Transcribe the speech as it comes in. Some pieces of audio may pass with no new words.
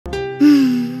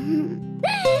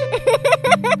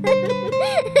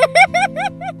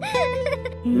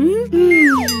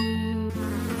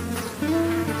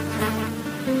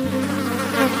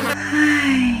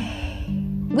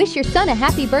Wish your son a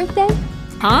happy birthday?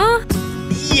 Huh?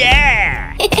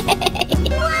 Yeah!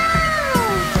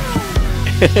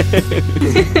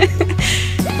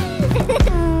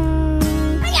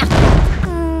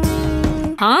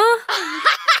 Huh?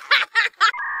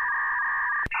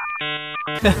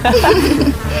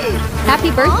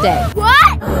 Happy birthday.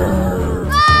 What?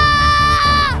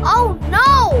 Ah! Oh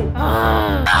no!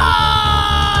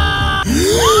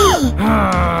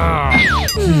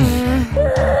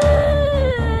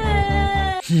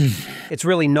 It's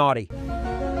really naughty.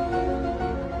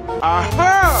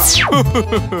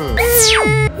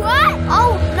 What?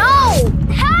 Oh no!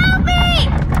 Help me!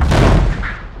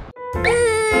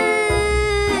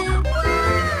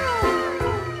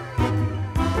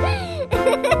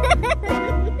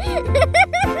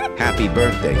 Happy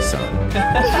birthday, son.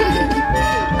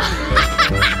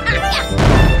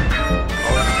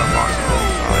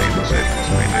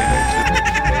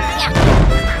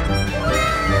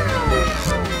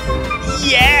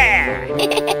 Yeah!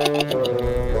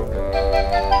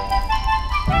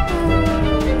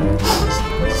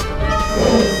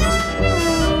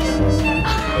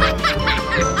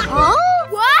 Huh?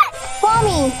 What?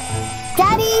 Mommy!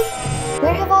 Daddy!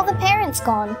 Where have all the parents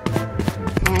gone?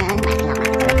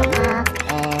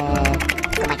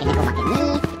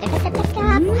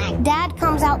 Dad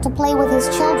comes out to play with his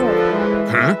children.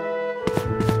 Huh?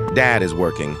 Dad is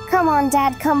working. Come on,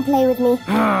 Dad, come play with me.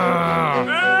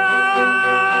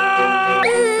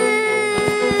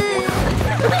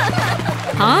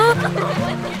 Huh?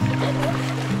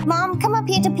 Mom, come up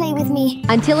here to play with me.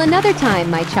 Until another time,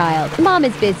 my child. Mom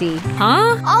is busy.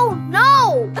 Huh? Oh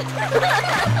no!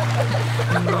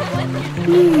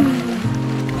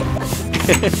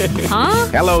 Huh?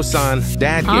 Hello, son.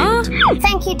 Dad Huh? gave it to me.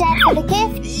 Thank you, Dad, for the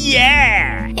gift.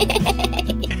 Yeah!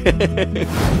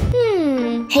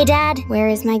 Hey, Dad, where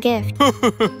is my gift? Huh?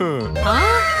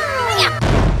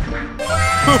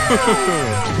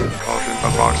 Caution,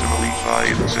 approximately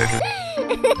 5 seconds.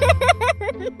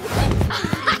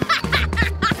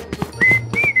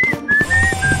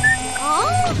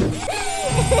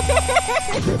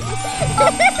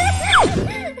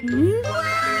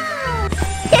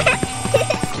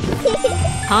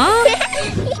 Huh?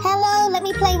 Hello, let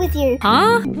me play with you.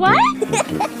 Huh? What?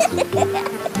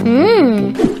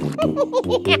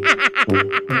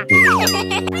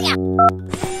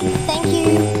 Thank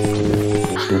you.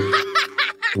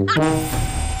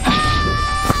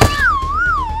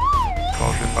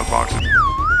 Caution, approximately.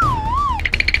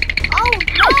 Oh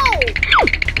no!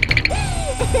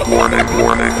 Warning,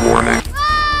 warning, warning.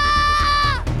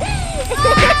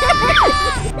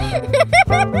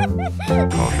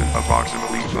 Caution,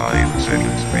 approximately 5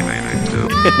 seconds remaining still.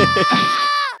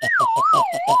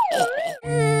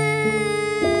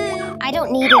 I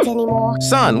don't need it anymore.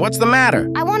 Son, what's the matter?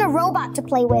 I want a robot to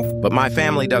play with. But my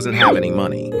family doesn't have any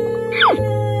money. Oh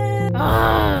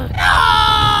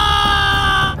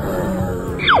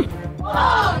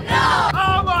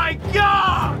my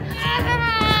god!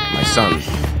 My son.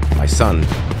 My son.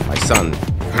 My son.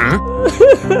 Huh?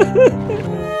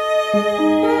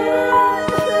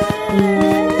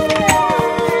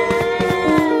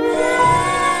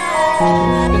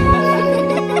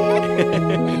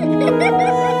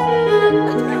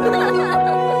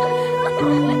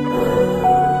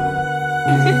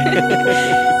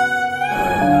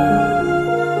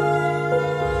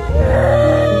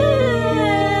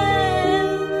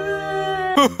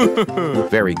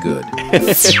 Very good.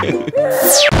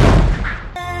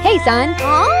 Hey, son.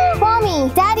 Huh? Mommy,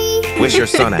 Daddy. Wish your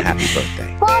son a happy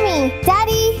birthday. Mommy,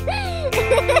 Daddy.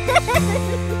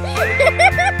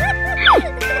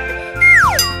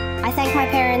 I thank my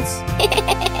parents.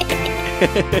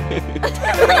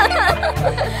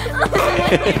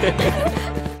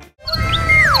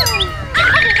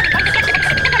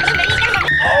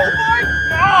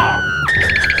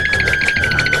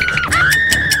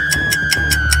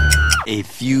 A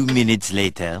few minutes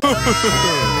later.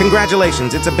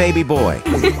 Congratulations, it's a baby boy.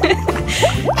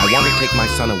 I want to take my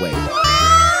son away.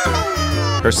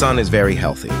 Her son is very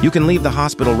healthy. You can leave the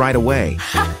hospital right away.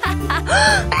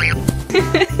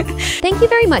 Thank you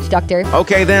very much, Doctor.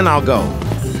 Okay, then I'll go.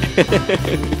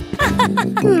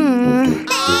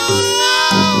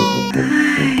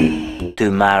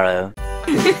 Tomorrow.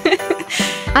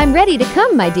 I'm ready to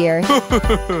come, my dear.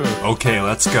 Okay,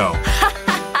 let's go.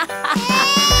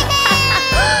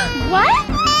 What?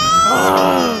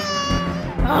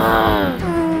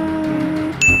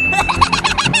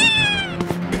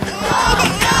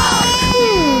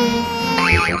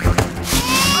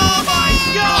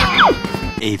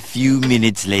 A few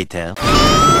minutes later.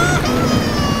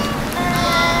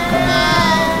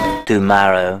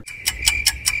 Tomorrow.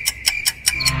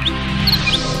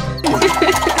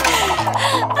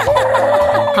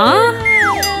 Huh?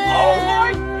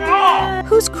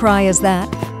 Whose cry is that?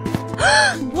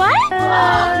 What?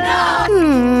 Oh,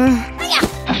 no!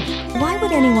 Why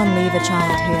would anyone leave a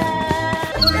child here?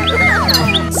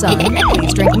 Son,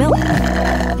 please drink milk.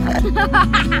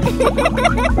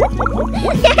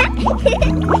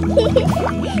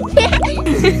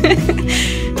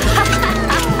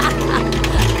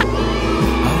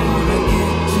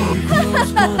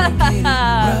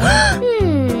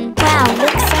 Wow,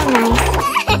 looks so nice.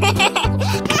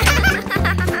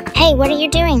 Hey, what are you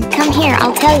doing? Come here,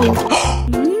 I'll tell you.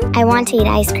 I want to eat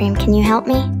ice cream. Can you help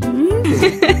me?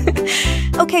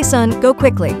 Okay, son, go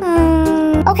quickly.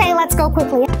 Okay, let's go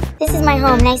quickly. This is my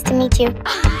home. Nice to meet you.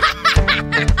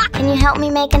 Can you help me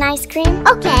make an ice cream?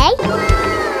 Okay.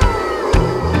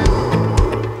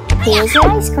 Here's your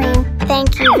ice cream.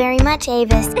 Thank you very much,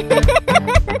 Avis.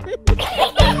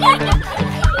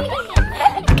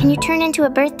 Can you turn into a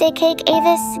birthday cake,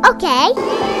 Avis? Okay.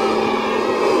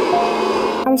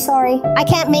 I'm sorry. I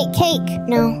can't make cake.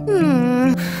 No.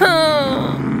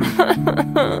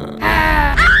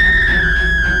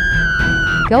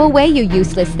 Go away, you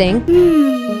useless thing.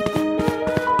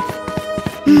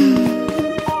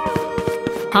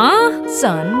 Huh?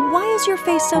 Son, why is your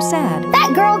face so sad?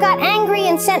 That girl got angry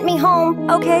and sent me home.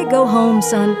 Okay, go home,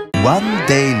 son. 1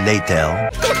 day later.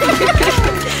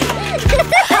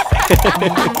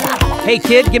 Hey,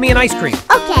 kid, give me an ice cream.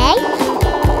 Okay.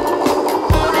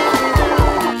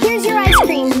 Here's your ice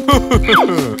cream.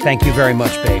 Thank you very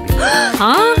much, baby.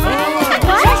 Huh?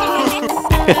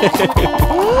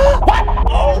 What?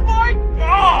 Oh my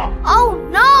God! Oh,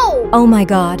 no! Oh my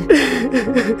god.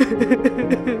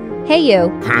 Hey,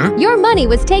 you. Your money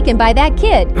was taken by that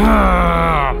kid.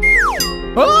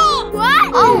 What?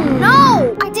 Oh,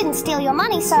 no! I didn't steal your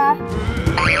money, sir.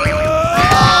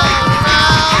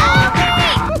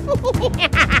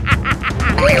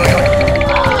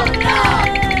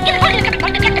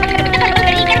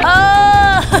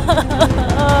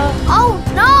 Oh,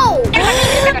 no!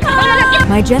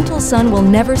 My gentle son will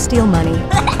never steal money.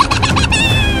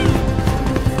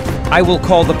 I will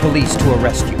call the police to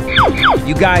arrest you.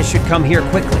 You guys should come here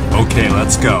quickly. Okay,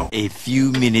 let's go. A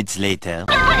few minutes later.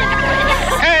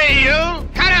 Hey, you!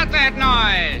 Cut out that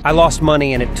noise! I lost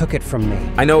money and it took it from me.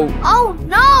 I know. Oh,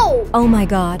 no! Oh my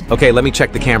god. Okay, let me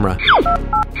check the camera.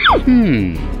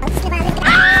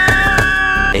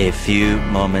 A few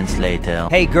moments later.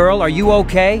 Hey, girl, are you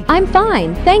okay? I'm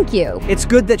fine, thank you. It's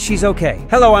good that she's okay.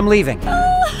 Hello, I'm leaving.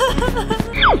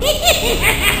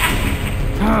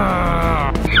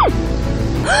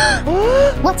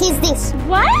 What is this?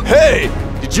 What? Hey!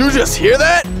 Did you just hear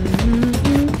that?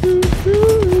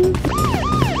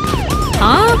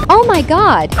 Huh? Oh my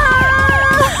god.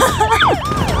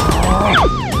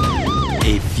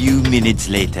 A few minutes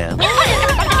later.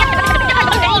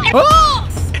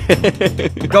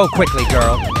 Go quickly,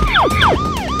 girl.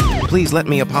 Please let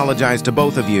me apologize to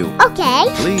both of you. Okay.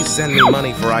 Please send me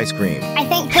money for ice cream. I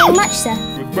thank very much, sir.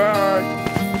 Goodbye.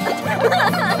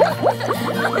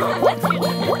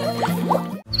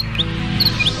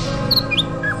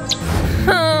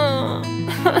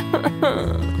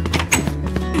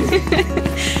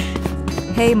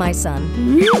 Hey, my son.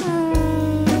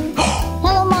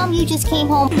 Hello, Mom. You just came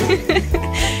home.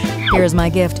 Here's my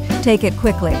gift. Take it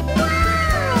quickly.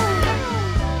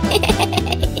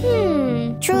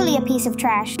 Truly a piece of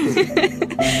trash.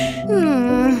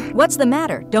 What's the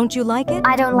matter? Don't you like it?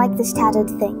 I don't like this tattered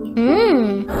thing.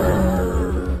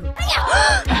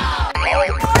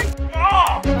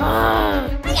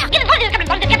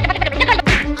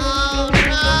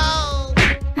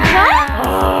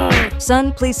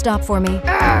 Son, please stop for me.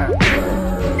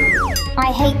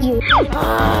 I hate you.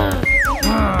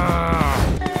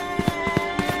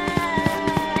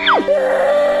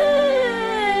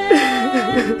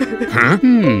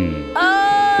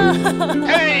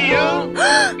 Hey, you!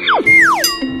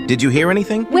 Did you hear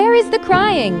anything? Where is the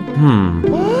crying?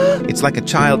 It's like a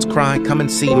child's cry. Come and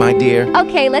see, my dear.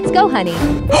 Okay, let's go, honey.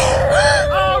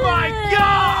 Oh my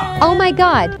God! Oh my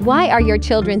god, why are your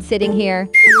children sitting here?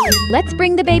 Let's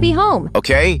bring the baby home.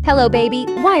 Okay? Hello, baby.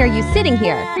 Why are you sitting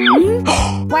here?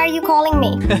 Why are you calling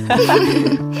me?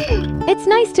 It's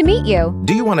nice to meet you.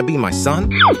 Do you want to be my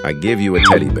son? I give you a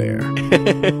teddy bear.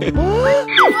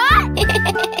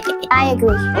 I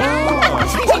agree.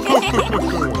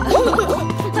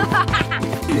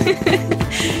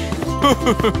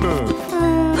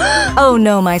 Oh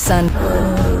no, my son.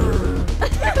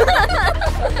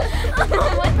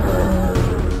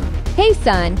 Hey,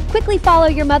 son, quickly follow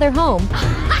your mother home.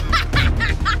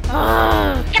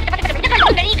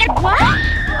 What?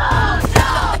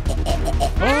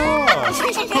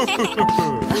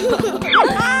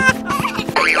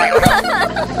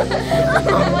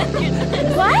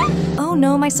 Oh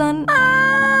no, my son.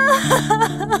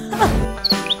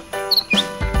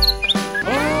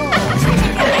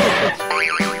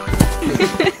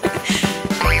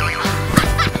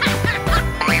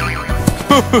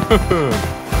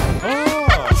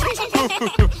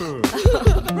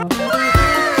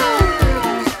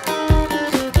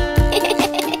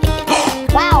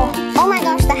 Wow. Oh my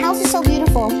gosh, the house is so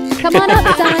beautiful. Come on up,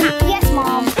 son. Yes,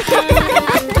 Mom.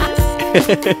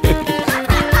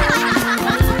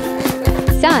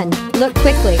 Son, look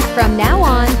quickly. From now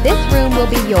on, this room will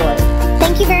be yours.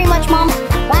 Thank you very much, Mom.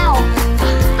 Wow.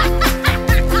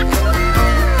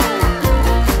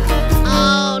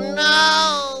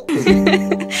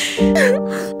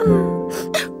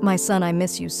 My son, I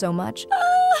miss you so much.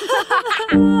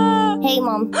 Hey,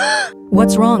 Mom.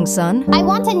 What's wrong, son? I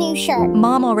want a new shirt.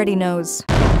 Mom already knows.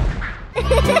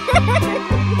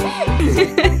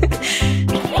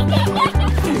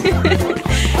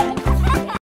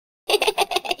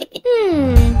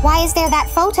 Why is there that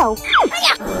photo?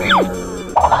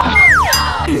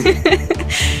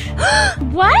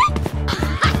 What?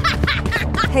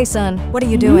 Hey, son, what are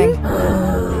you doing?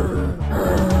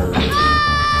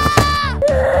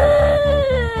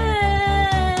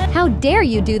 How dare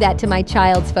you do that to my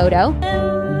child's photo?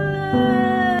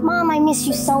 Mom, I miss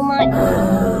you so much.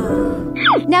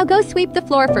 Now go sweep the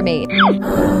floor for me.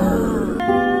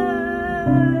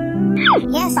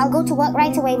 Yes, I'll go to work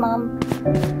right away, Mom.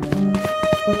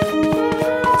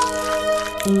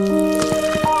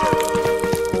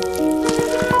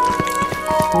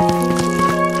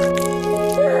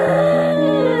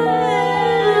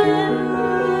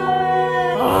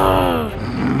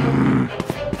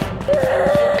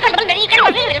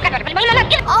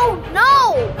 Oh,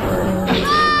 no!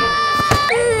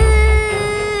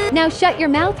 Now shut your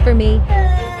mouth for me.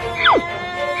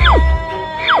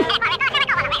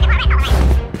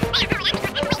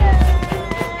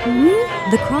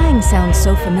 The crying sounds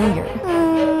so familiar.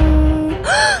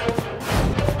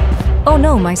 Oh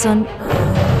no, my son.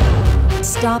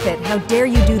 Stop it. How dare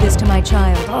you do this to my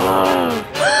child?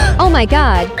 Oh my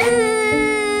God.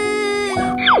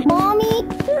 Mommy?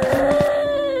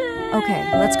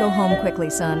 Okay, let's go home quickly,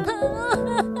 son.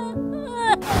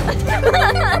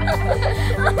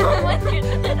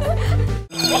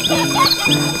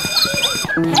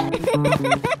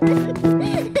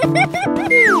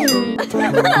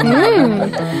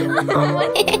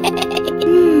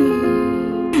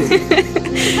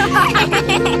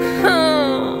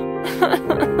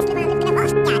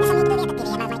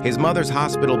 His mother's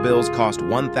hospital bills cost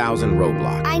 1,000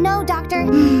 Roblox. I know, Doctor.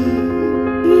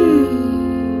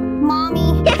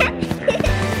 Mommy.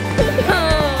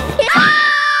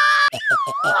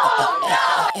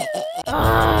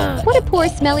 What a poor,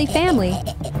 smelly family.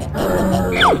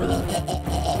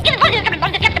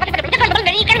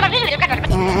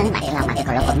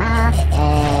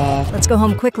 Let's go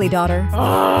home quickly, daughter.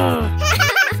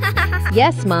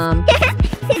 Yes, Mom.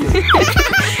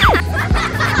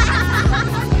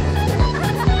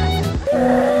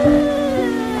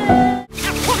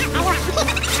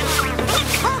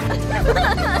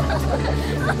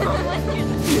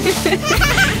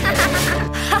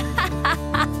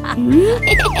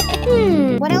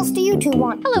 What else do you two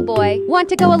want? Hello, boy. Want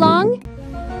to go along?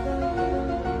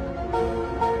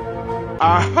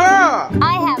 Aha!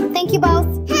 I have. Thank you both.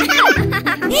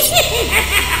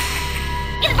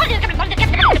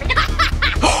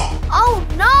 Oh,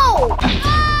 no!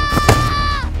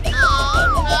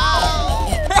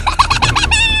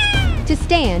 To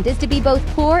stand is to be both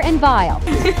poor and vile.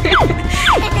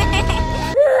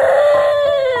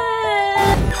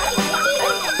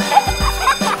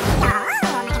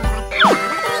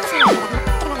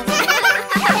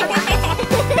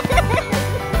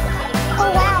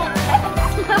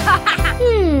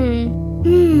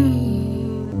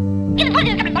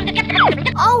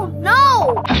 Oh,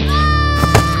 no!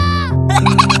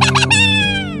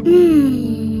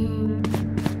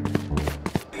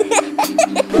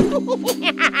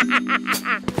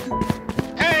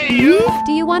 Hey, you!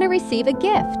 Do you want to receive a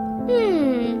gift?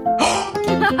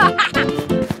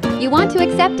 You want to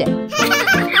accept it?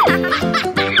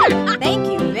 Thank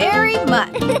you very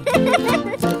much.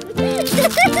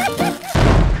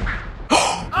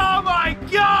 Oh my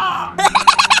God!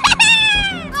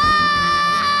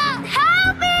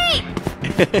 Help me!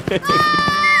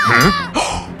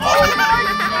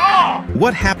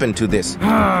 What happened to this? Hey,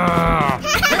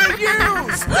 you!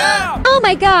 Oh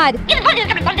my god!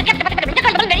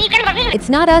 It's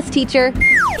not us, teacher.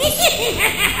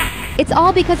 It's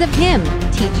all because of him,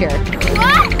 teacher.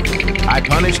 What? I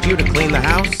punished you to clean the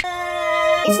house?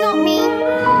 It's not me.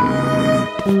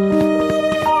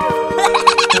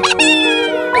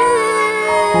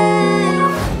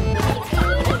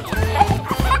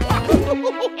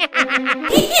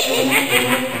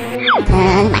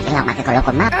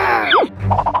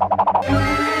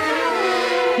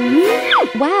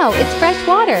 Wow, it's fresh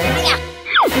water.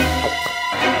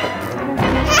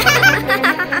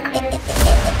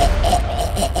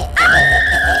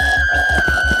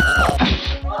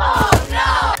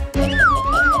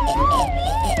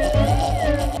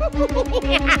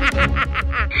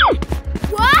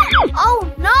 What?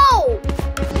 Oh no!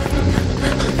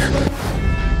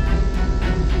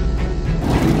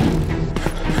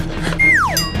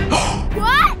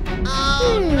 What?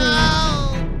 Oh no!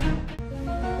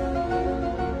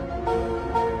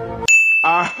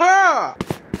 Aha!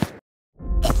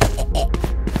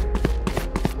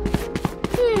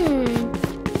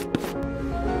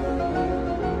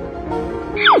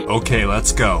 Okay,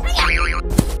 let's go.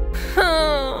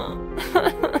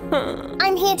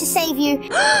 I'm here to save you.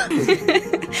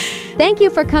 Thank you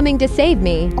for coming to save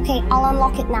me. Okay, I'll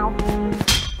unlock it now.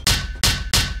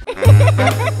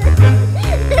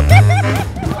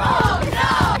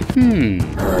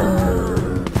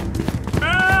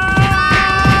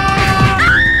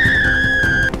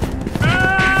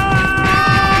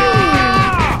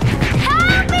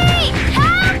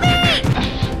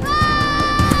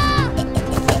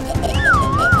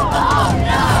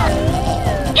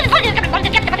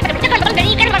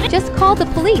 Just call the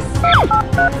police.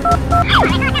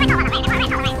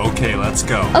 Okay, let's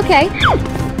go. Okay.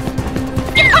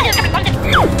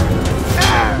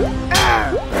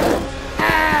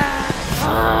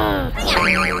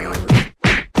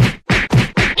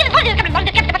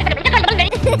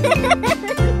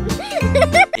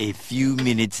 A few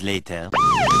minutes later.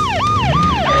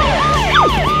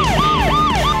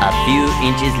 A few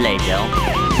inches later.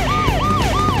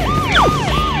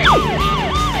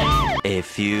 A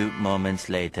few moments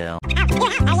later.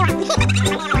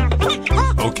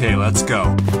 Okay, let's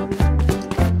go.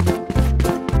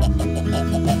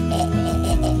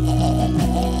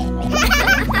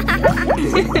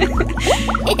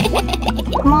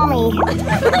 Mommy.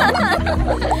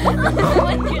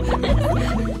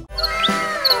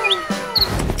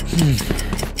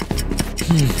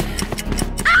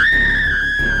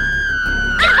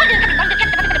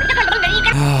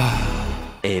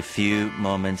 A few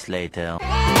moments later.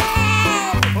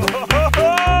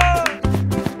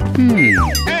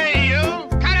 Hey, you!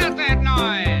 Cut out that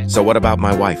noise! So what about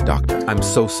my wife, Doctor? I'm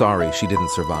so sorry she didn't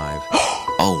survive.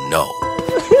 Oh no.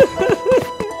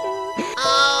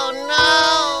 Oh,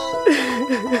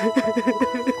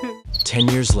 no! 10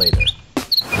 years later.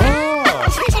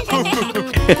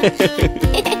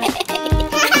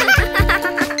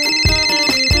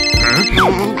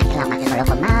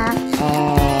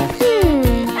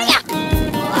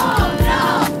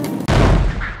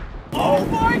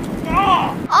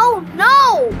 Oh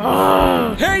no!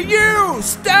 Hey you!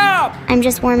 Stop! I'm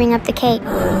just warming up the cake.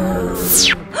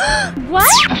 What?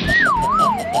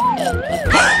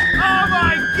 Oh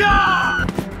my god!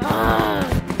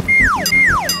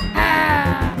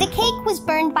 The cake was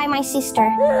burned by my sister.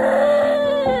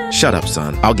 Shut up,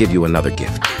 son. I'll give you another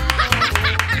gift.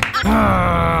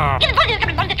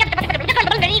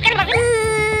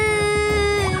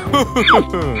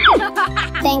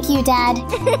 Thank you, Dad.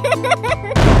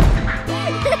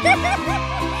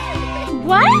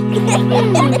 What?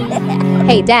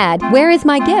 Hey, Dad, where is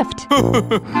my gift?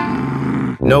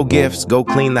 No gifts. Go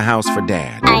clean the house for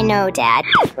Dad. I know, Dad.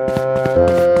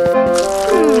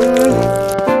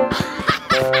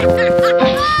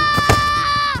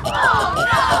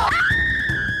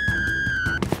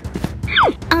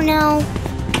 Oh no.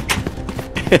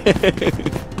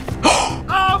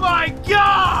 Oh my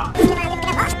god!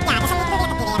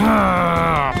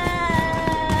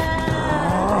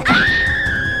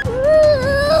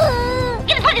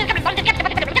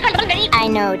 I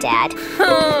know, Dad.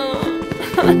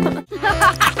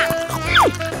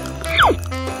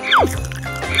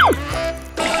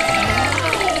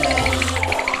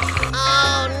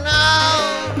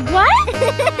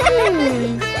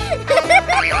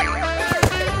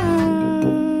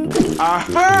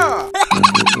 Aha!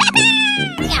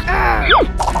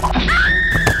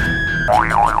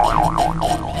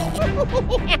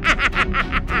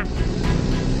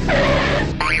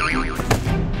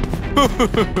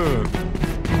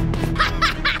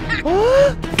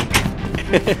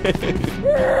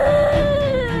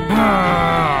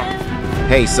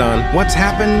 Hey, son, what's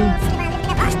happened?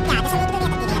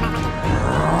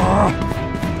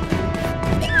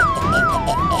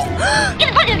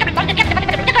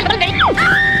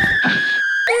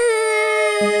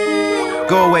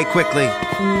 Go away quickly.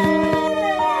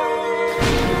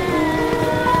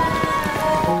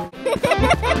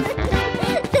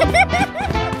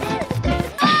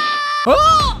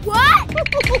 What?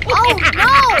 Oh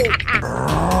no!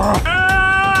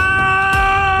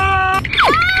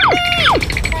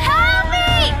 Help me!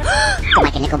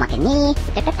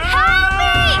 Help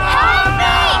me! Help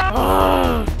me!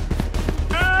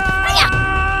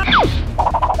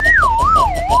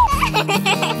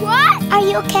 What? Are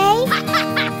you okay?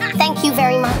 Thank you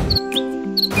very much.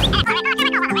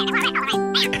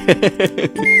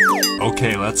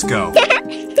 Okay, let's go.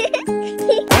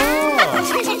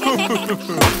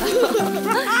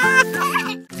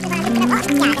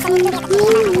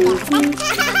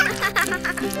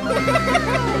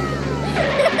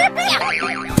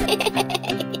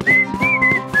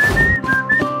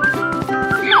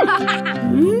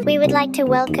 We would like to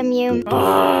welcome you.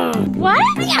 What?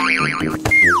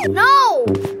 No!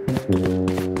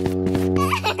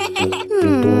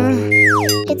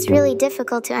 It's really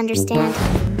difficult to understand.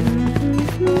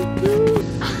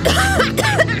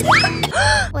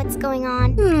 What's going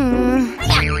on?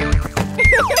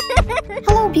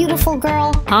 Hello, beautiful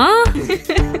girl. Huh?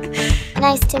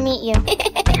 Nice to meet you.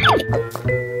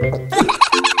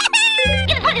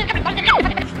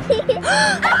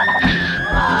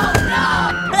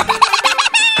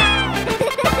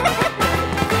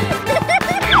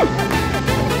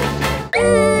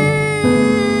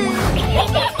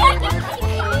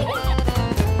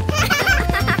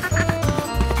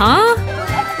 Huh?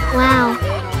 Wow.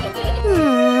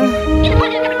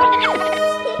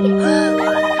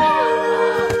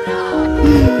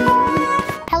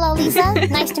 Hello, Lisa.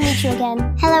 Nice to meet you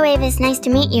again. Hello, Avis. Nice to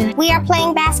meet you. We are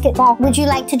playing basketball. Would you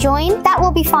like to join? That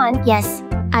will be fun. Yes,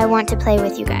 I want to play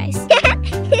with you guys.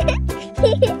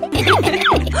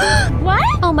 What?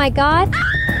 Oh my god.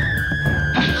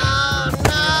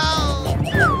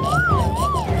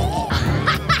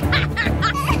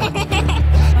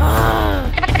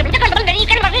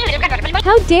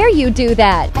 How dare you do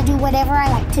that? I do whatever I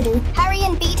like to do. Hurry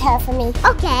and beat her for me.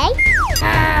 Okay.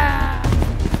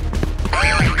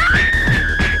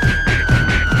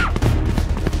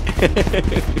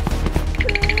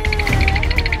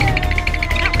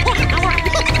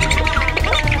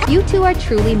 You two are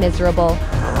truly miserable.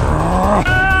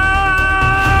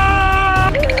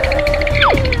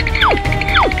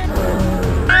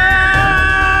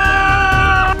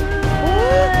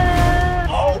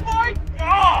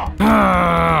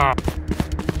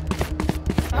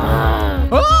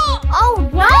 Oh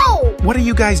no! What are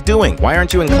you guys doing? Why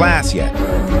aren't you in class yet?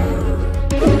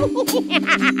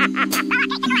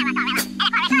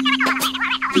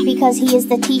 Because he is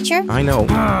the teacher? I know.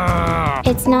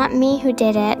 It's not me who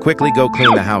did it. Quickly go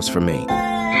clean the house for me.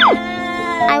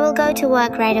 I will go to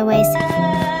work right away.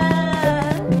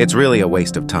 It's really a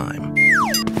waste of time.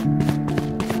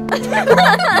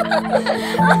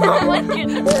 Oh my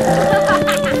goodness.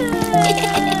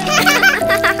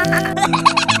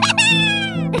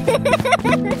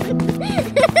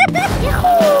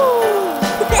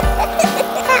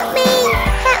 Help me!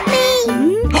 Help me!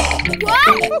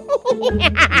 What?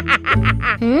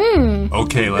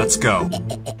 Okay, let's go.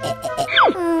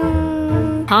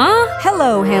 Huh?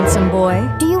 Hello, handsome boy.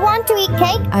 Do you want to eat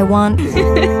cake? I want...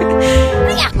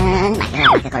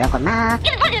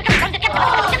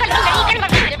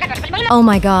 Oh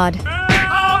my god.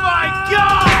 Oh my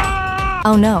god!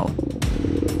 Oh no.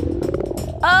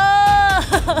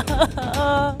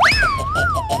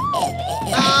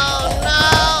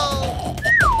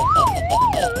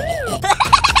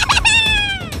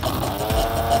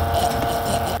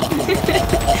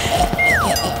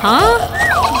 Huh?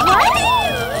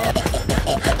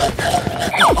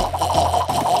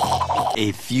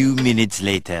 A few minutes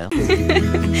later.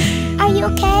 Are you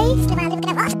okay?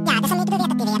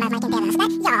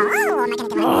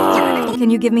 Can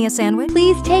you give me a sandwich?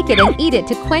 Please take it and eat it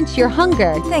to quench your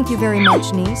hunger. Thank you very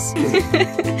much, niece.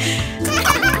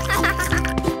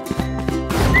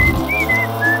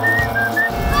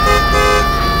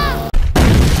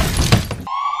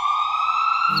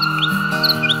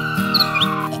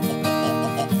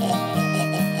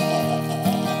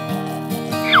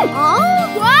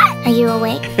 Oh, what? Are you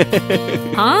awake?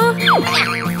 Huh?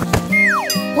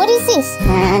 What is this?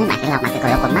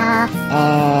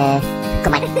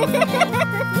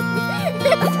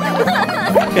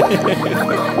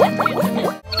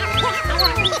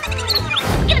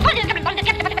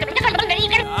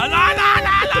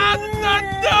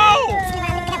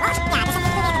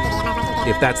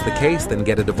 that's the case, then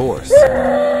get a divorce.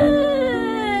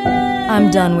 I'm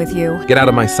done with you. Get out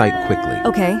of my sight quickly.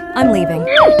 Okay, I'm leaving.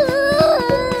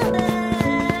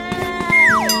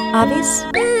 Avis?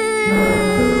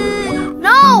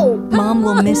 No! Mom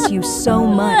will miss you so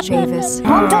much, Avis.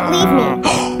 Mom, don't leave me.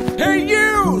 Hey,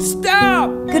 you! Stop!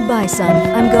 Goodbye, son.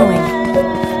 I'm going.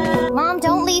 Mom,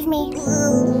 don't leave me.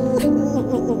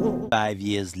 5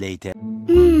 years later.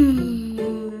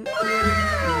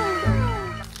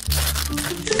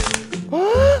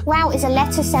 Wow, is a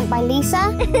letter sent by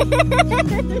Lisa?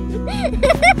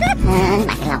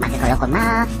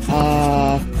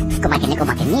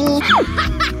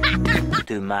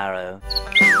 Tomorrow.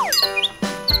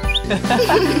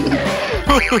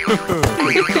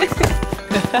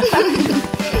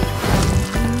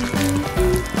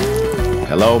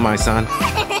 Hello, my son.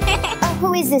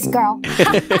 Who is this girl?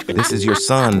 This is your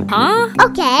son. Huh?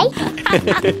 Okay.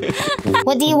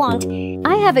 What do you want?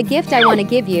 I have a gift I want to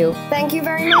give you. Thank you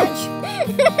very much.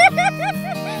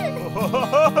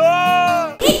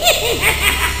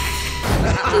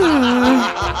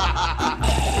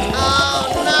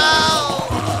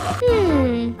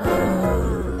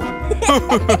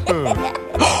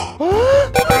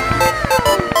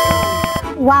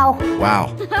 Wow.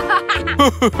 Wow.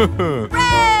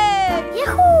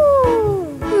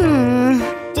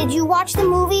 Did you watch the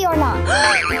movie or not?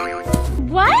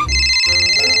 What?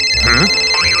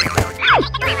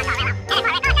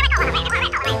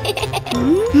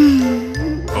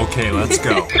 Okay, let's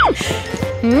go.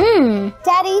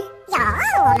 Daddy?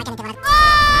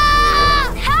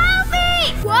 Help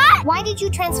me! What? Why did you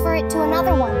transfer it to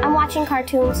another one? I'm watching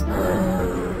cartoons.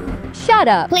 Shut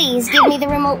up. Please give me the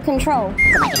remote control.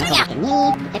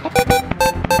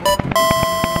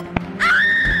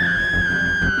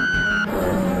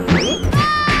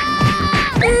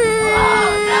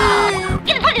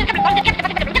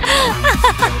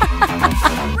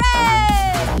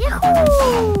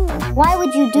 Why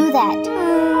would you do that?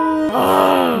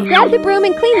 Grab the broom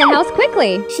and clean the house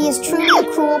quickly. She is truly a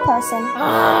cruel person.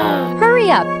 Hurry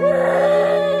up.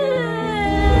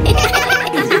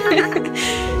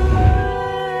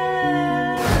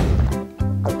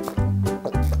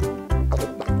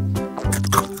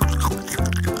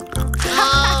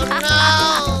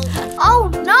 Oh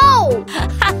no!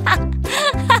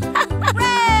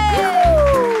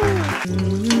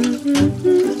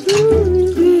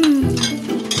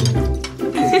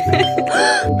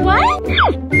 What?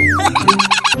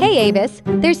 Hey, Avis.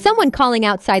 There's someone calling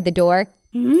outside the door.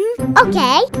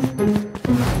 Okay.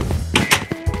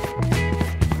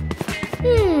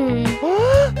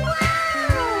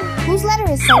 Whose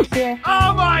letter is sent here?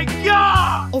 Oh my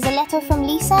god! Is a letter from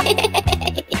Lisa?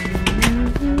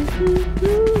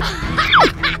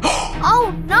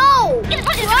 Oh no!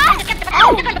 What?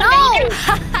 Oh no!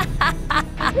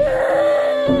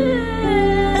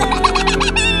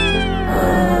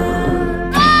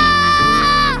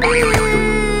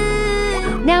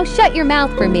 Now shut your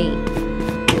mouth for me.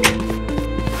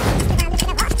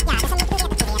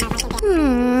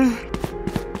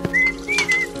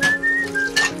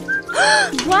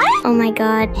 What? Oh my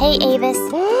god. Hey, Avis.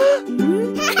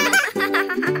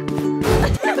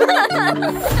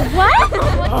 What?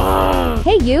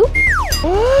 Hey, you.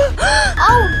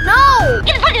 Oh no!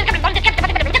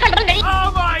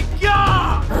 Oh my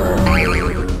god!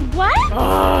 What?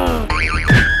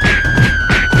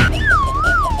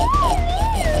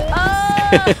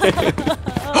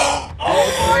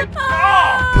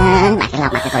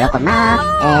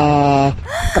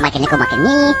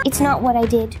 It's not what I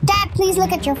did. Dad, please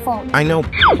look at your phone. I know.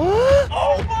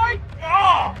 Oh my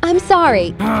god! I'm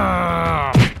sorry.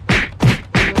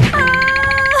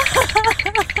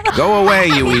 Go away,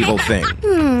 you evil thing.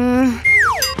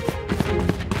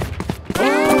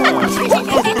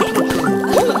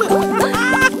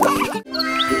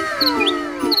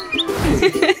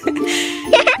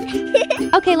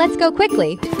 Okay, let's go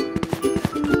quickly.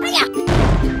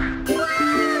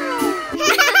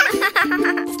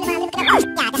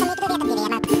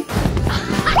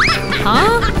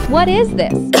 Huh? What is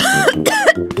this?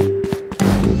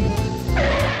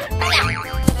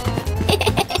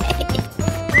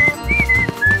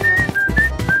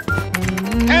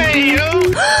 Hey,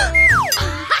 you!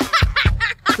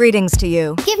 Greetings to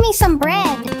you. Give me some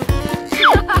bread.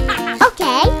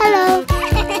 Okay, hello.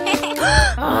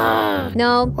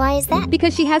 No. Why is that?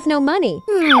 Because she has no money.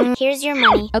 Here's your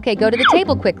money. Okay, go to the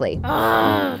table quickly.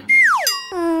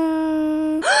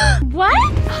 What?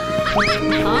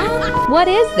 What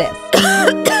is this?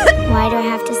 Why do I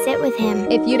have to sit with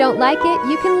him? If you don't like it,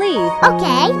 you can leave.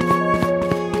 Okay.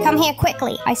 Come here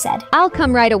quickly, I said. I'll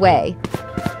come right away.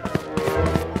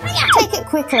 Take it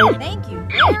quickly. Thank you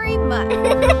very much.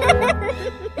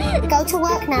 Go to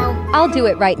work now. I'll do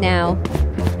it right now.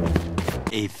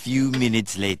 A few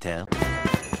minutes later.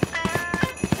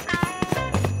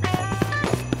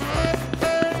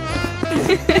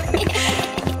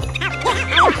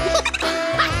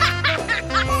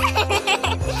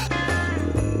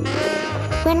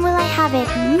 When will I have it?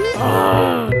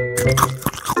 Oh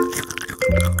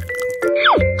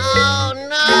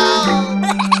no!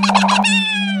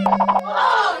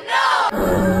 Oh no!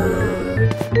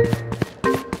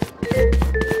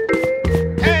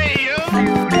 Hey you!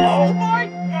 Oh my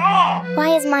god! Why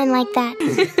is mine like that?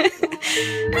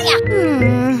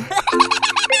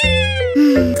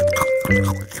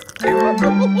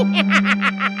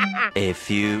 A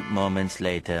few moments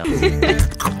later.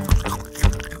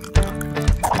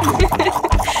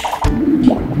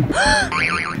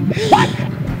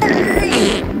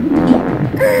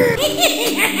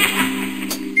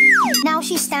 Now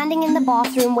she's standing in the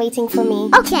bathroom waiting for me.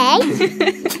 Okay.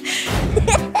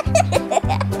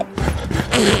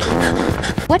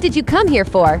 What did you come here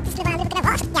for?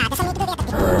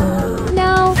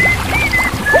 No.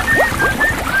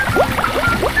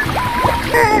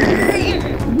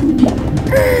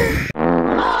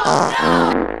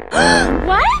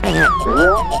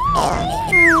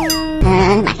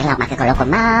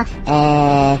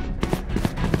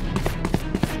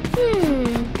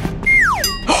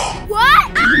 What? What?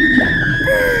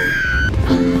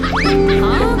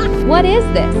 What is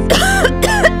this?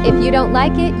 If you don't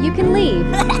like it, you can leave.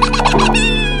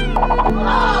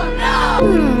 Oh no!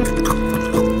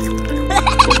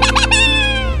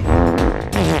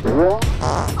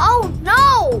 Oh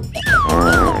no!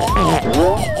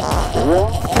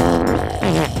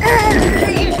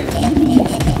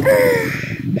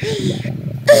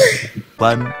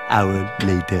 1 hour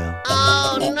later.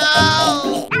 Oh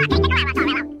no!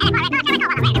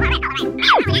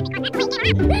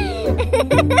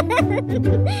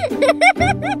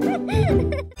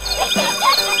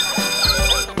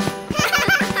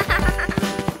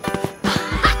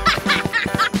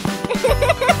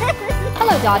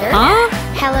 Hello, daughter.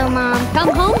 Hello, Mom. Come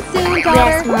home soon, daughter.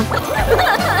 Yes, Mom.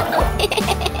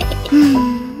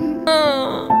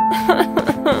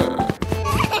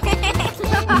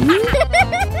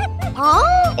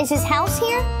 Is his house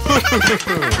here?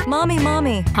 Mommy.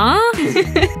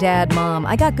 Dad, Mom,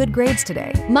 I got good grades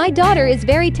today. My daughter is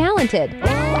very talented.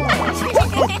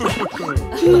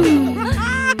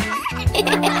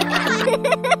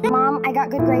 Mom, I got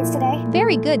good grades today.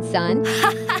 Very good, son.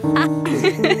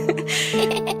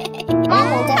 Mom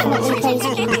will definitely praise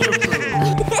me.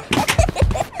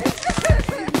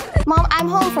 Mom, I'm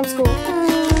home from school.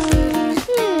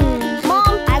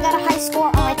 Mom, I got a high score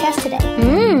on my test today.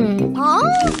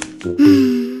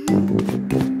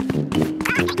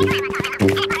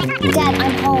 Dad,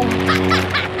 I'm home.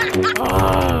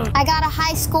 I got a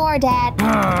high score, Dad.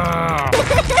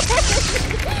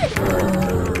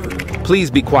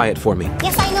 Please be quiet for me.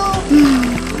 Yes, I know.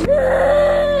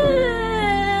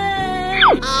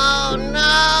 Oh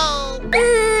no!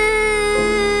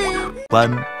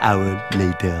 1 hour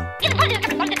later.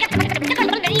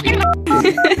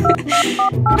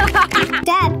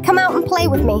 Dad, come out and play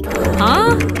with me.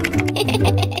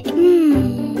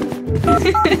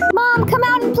 Mom, come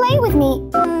out and play with me.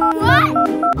 What?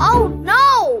 Oh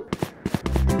no!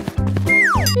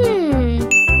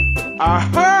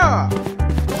 Aha!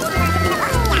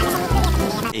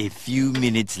 A few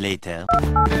minutes later.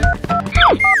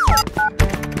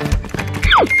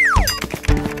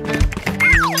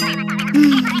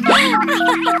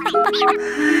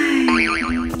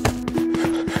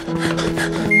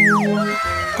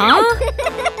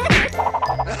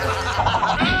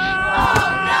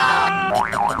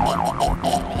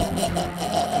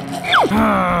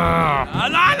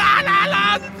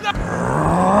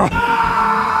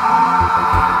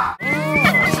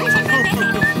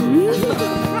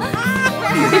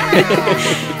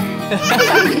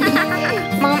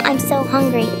 Mom, I'm so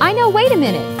hungry. I know, wait a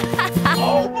minute.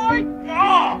 Oh my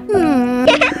god!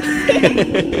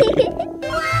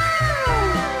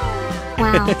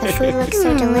 Wow, the food looks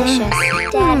so delicious.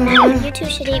 Dad, Mom, you two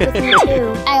should eat with me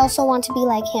too. I also want to be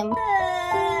like him.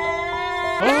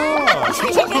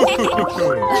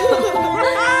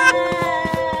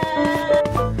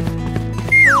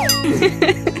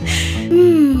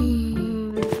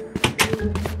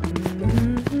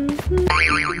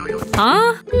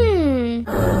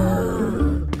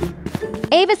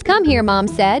 Avis, come here, Mom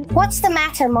said. What's the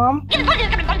matter, Mom?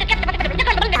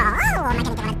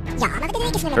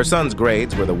 Her son's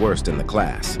grades were the worst in the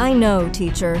class. I know,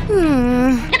 teacher.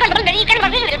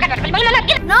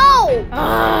 No!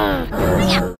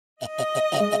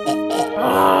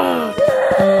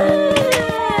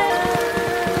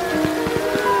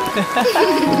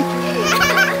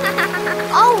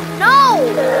 Oh no!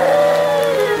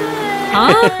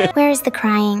 Huh? Where is the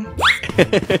crying?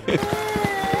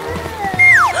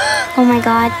 Oh my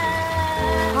god.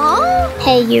 Huh?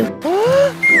 Hey, you.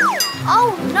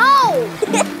 Oh no!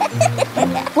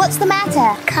 What's the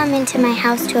matter? Come into my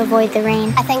house to avoid the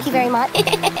rain. I thank you very much.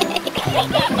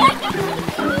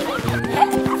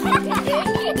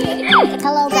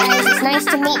 Hello, guys. It's nice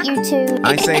to meet you too.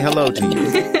 I say hello to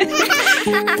you.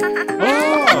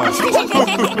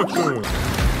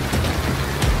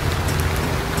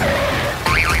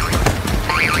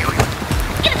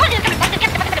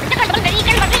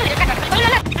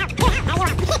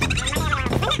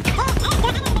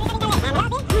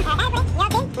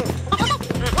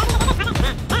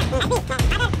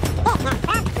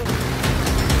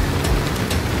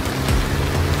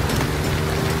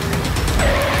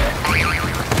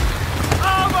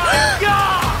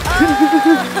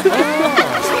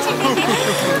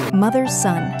 Mother's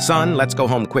son. Son, let's go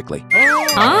home quickly.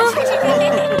 Huh?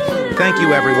 Thank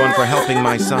you, everyone, for helping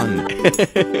my son.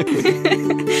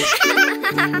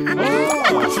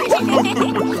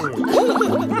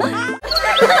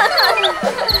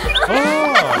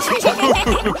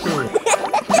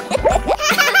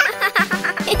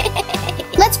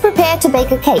 Let's prepare to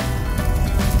bake a cake.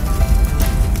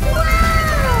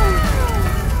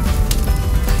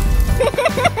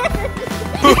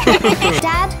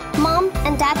 Dad, Mom,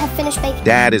 and Dad have finished baking.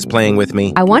 Dad is playing with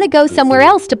me. I want to go somewhere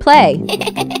else to play.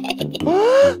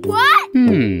 What?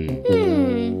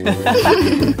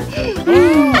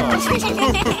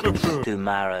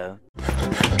 Tomorrow.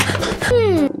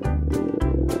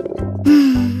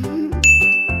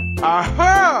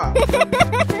 Aha!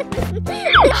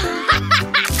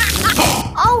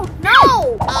 Oh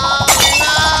no!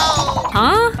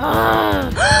 Huh?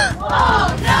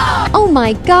 Oh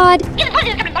my god!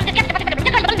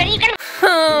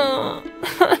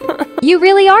 You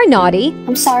really are naughty.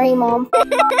 I'm sorry, Mom.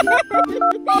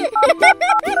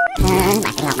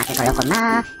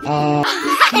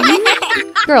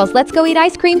 Girls, let's go eat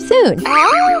ice cream soon.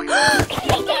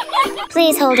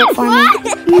 Please hold it for me.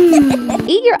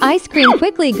 Eat your ice cream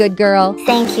quickly, good girl.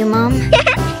 Thank you, Mom.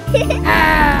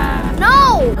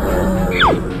 No!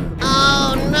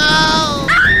 Oh no!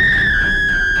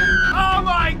 Oh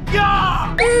my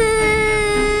god!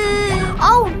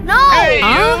 Oh no! Hey,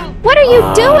 Huh? What are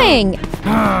you doing?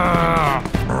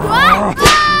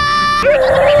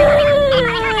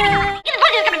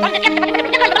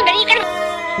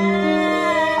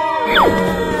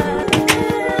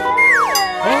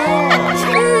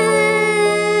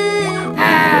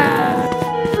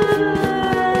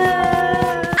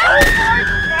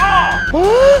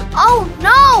 What? Oh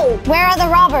no! Where are the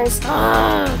robbers?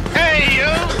 Hey, you!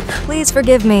 Please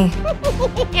forgive me.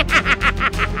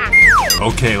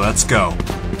 Okay, let's go.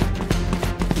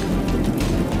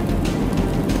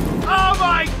 Oh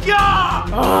my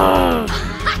god!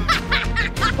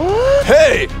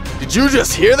 Hey! Did you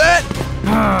just hear that?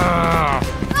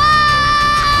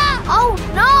 Oh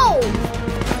no!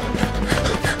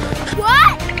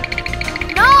 What?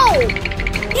 No!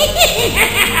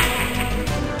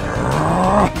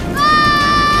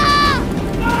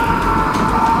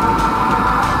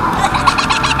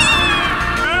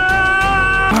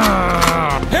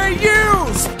 Hey,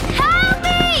 yous! Help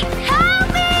me! Help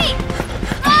me!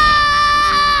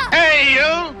 Hey,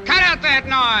 you! Cut out that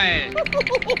noise!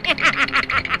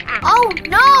 Oh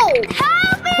no!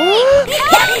 Help me!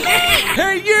 Help me!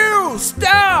 Hey, you!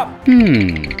 Stop!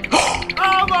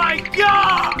 Oh my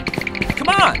god! Come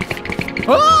on!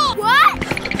 What?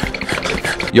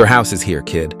 Your house is here,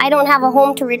 kid. I don't have a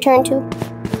home to return to.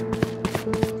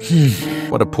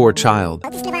 What a poor child.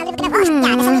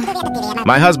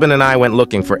 My husband and I went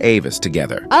looking for Avis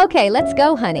together. Okay, let's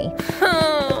go, honey.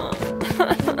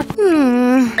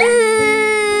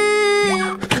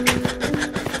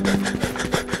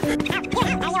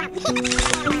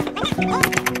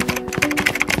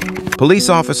 Police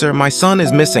officer, my son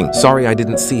is missing. Sorry I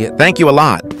didn't see it. Thank you a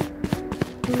lot.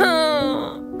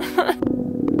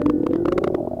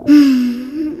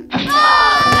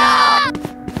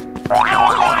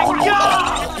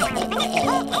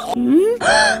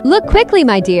 Look quickly,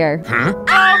 my dear. Oh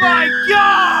my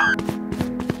god!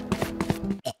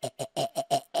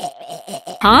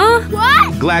 Huh?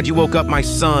 What? Glad you woke up my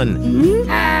son.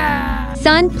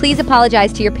 Son, please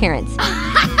apologize to your parents.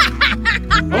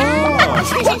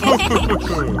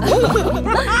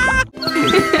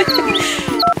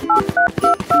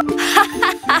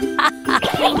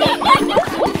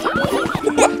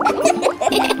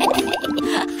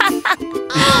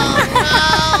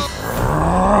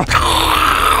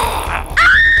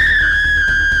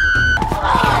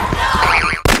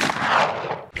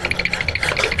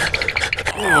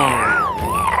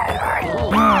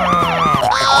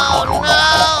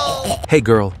 Hey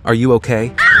girl, are you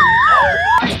okay?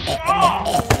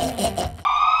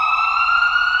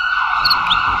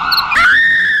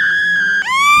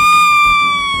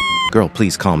 Girl,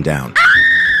 please calm down.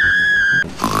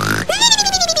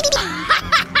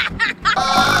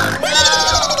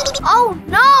 Oh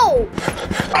no!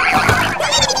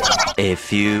 A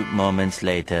few moments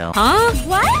later. Huh?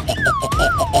 What?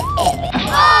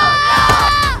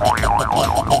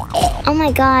 Oh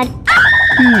my god.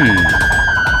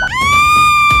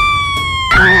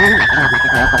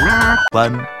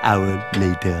 1 hour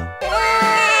later.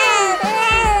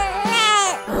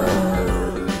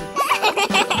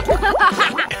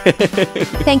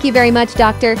 Thank you very much,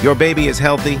 doctor. Your baby is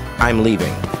healthy. I'm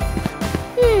leaving.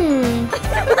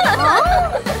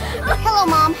 Hello,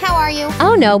 Mom. How are you?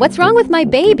 Oh no, what's wrong with my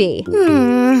baby?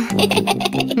 Mom,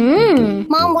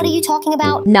 what are you talking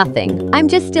about? Nothing. I'm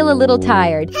just still a little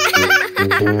tired.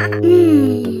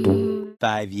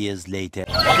 5 years later.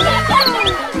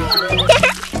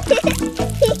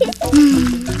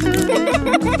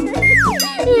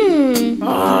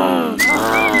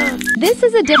 This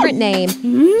is a different name.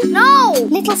 No!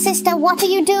 Little sister, what are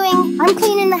you doing? I'm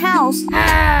cleaning the house.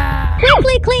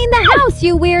 Quickly clean the house,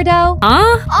 you weirdo!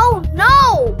 Huh? Oh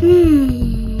no!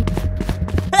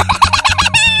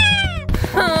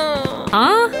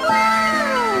 Huh?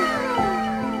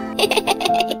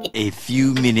 A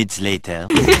few minutes later.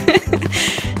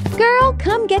 Girl,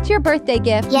 come get your birthday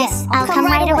gift. Yes, I'll come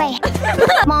right away.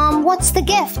 Mom, what's the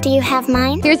gift? Do you have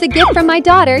mine? Here's a gift from my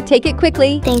daughter. Take it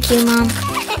quickly. Thank you, Mom.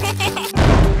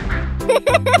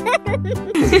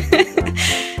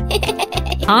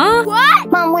 Huh? What?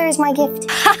 Mom, where is my gift?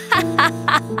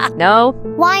 No.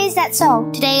 Why is that so?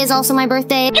 Today is also my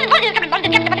birthday.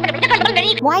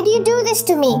 Why do you do this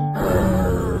to me?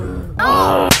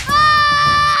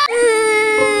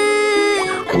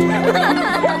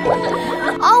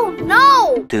 Oh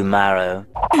no! Tomorrow.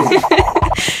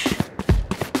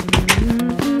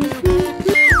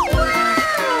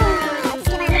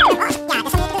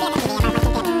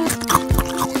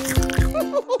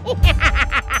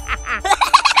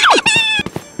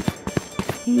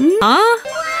 Huh?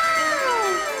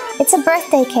 It's a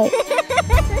birthday cake.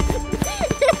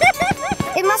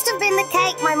 It must have been the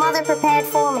cake my mother prepared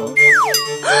for me.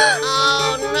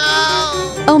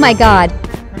 Oh my god. Oh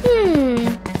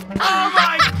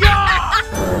my god!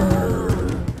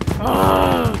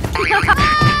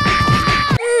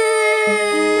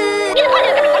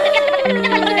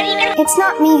 It's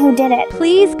not me who did it.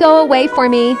 Please go away for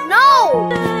me. No!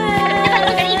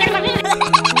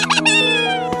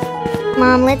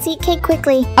 Mom, let's eat cake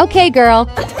quickly. Okay, girl.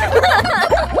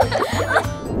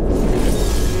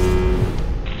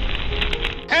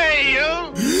 Hey,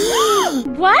 you!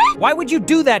 What? Why would you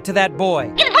do that to that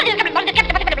boy?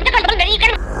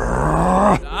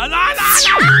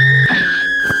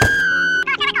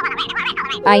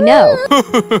 I know.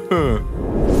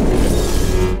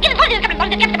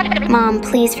 Mom,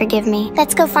 please forgive me.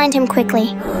 Let's go find him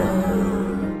quickly.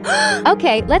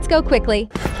 Okay, let's go quickly.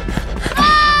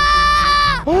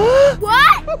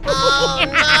 What?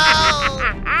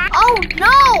 Oh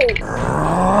no!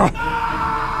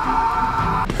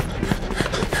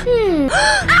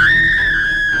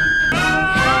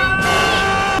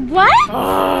 What?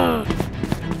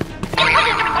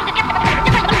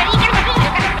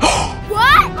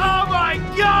 What? Oh my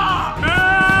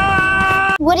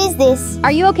god! What is this?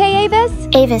 Are you okay, Avis?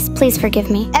 Avis, please forgive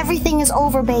me. Everything is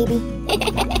over, baby.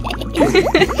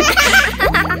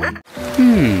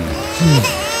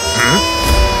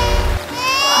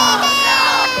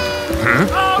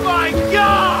 Oh my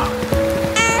god!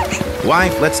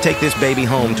 Wife, let's take this baby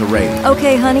home to raise.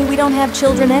 Okay, honey, we don't have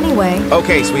children anyway.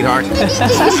 Okay, sweetheart.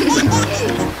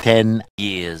 10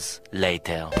 years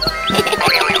later.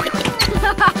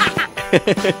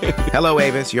 Hello,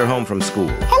 Avis. You're home from school.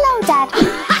 Hello, Dad.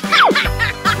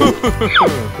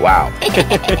 Wow.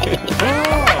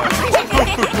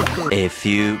 A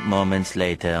few moments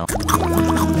later.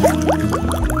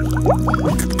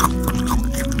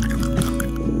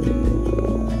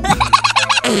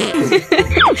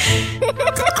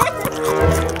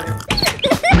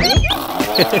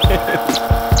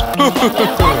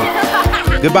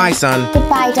 Goodbye, son.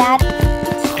 Goodbye, Dad.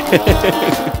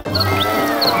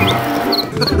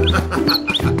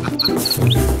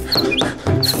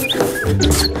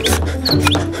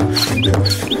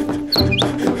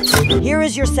 Here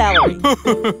is your salary.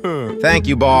 Thank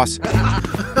you, boss.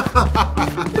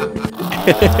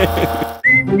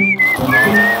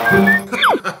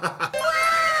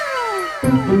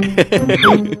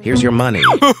 Here's your money.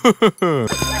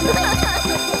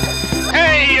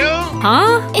 Hey, you!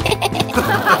 Huh?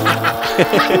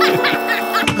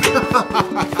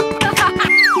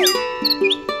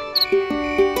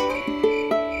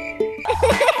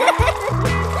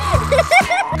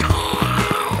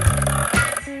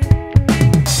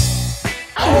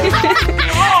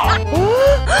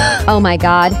 Oh my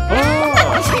god.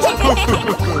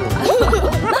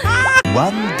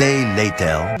 One day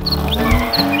later.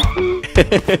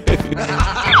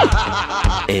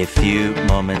 A few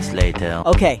moments later.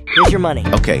 Okay, here's your money.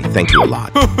 Okay, thank you a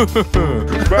lot.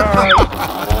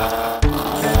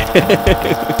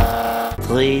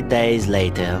 3 days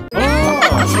later.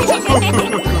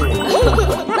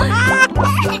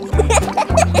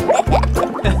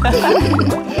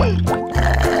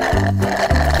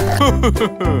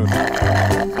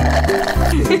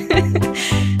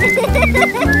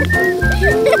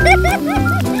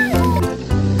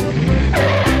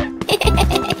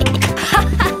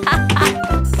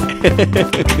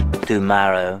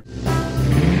 Tomorrow.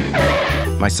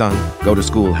 My son, go to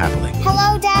school happily.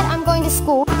 Hello, Dad. I'm going to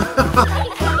school.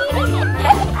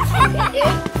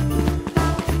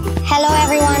 Hello,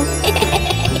 everyone.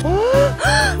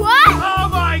 What? Oh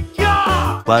my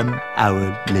god! 1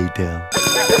 hour later.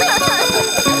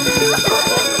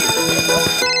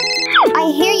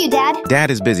 I hear you, Dad. Dad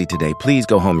is busy today. Please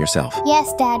go home yourself.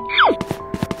 Yes, Dad.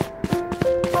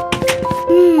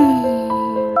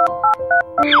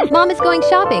 Mom is going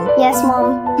shopping. Yes,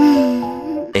 Mom.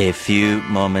 A few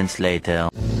moments later.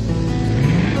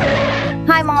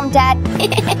 Hi, Mom, Dad.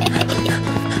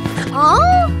 Huh?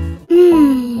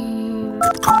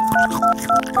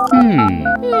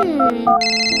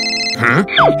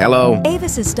 Hello.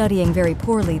 Avis is studying very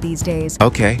poorly these days.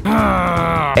 Okay.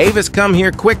 Avis, come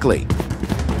here quickly.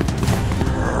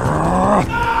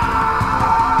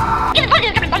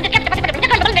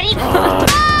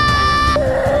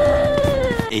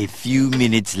 A few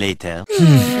minutes later.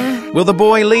 Will the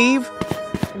boy leave?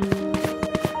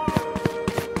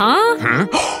 Oh my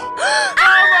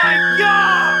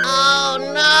god! Oh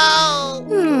no!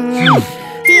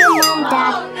 Dear Mom,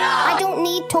 Dad, I don't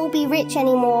need Toby rich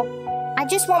anymore. I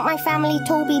just want my family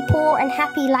to be poor and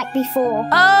happy like before.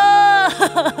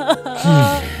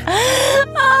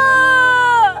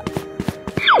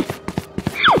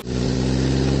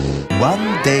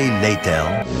 One day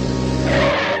later.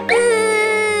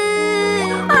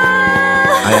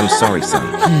 I am sorry, son.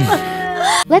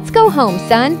 Let's go home,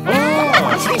 son.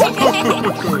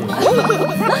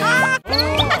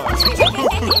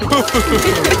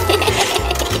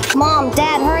 Mom,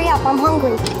 Dad, hurry up. I'm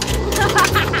hungry.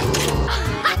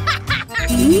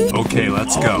 Okay,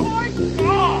 let's go.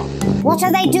 What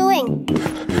are they doing?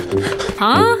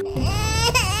 Huh?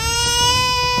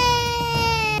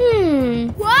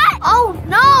 What? Oh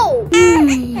no!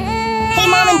 Hey,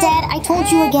 Mom and Dad, I told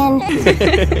you again.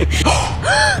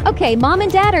 Okay, Mom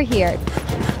and Dad are here.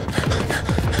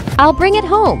 I'll bring it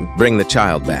home. Bring the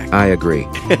child back. I agree.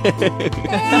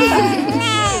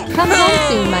 Come home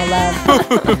soon, my love.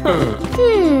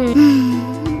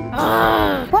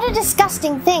 What a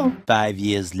disgusting thing. 5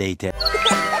 years later.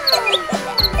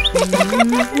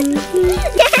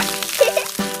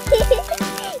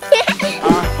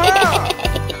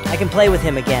 I can play with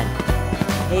him again.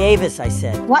 Hey, Avis, I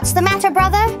said. What's the matter,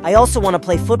 brother? I also want to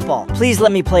play football. Please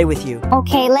let me play with you.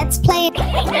 Okay, let's play.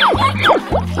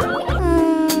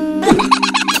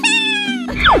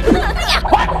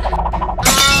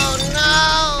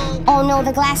 Oh no,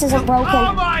 the glass isn't broken.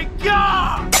 Oh my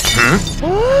god!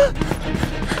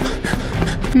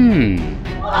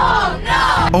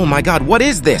 Oh my god, what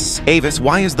is this? Avis,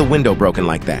 why is the window broken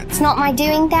like that? It's not my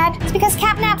doing, Dad. It's because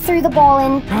Catnap threw the ball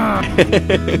in.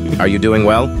 Are you doing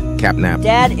well, Capnap?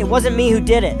 Dad, it wasn't me who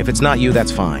did it. If it's not you,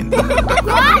 that's fine.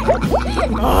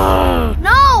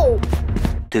 No!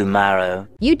 Tomorrow.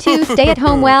 You two stay at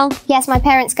home well. Yes, my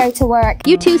parents go to work.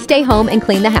 You two stay home and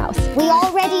clean the house. We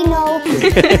already know.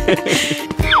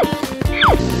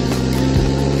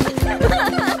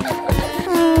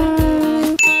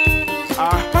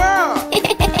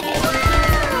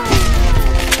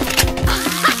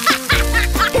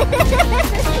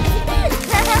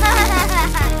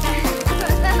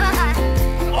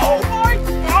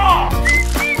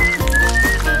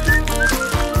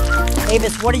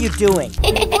 Avis, what are you doing?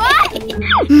 What?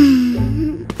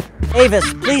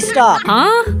 Avis, please stop.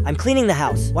 Huh? I'm cleaning the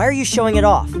house. Why are you showing it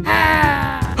off?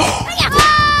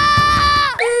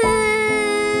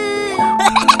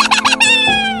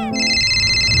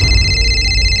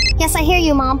 Yes, I hear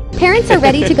you, Mom. Parents are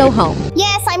ready to go home.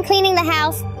 Yes, I'm cleaning the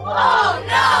house. Oh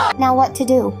no! Now what to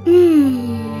do?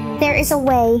 There is a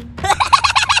way.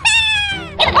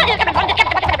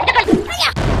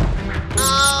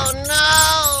 Oh no!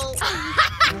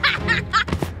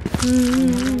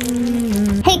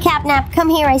 Hey, Catnap, come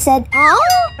here, I said.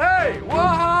 Hey, what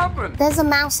happened? There's a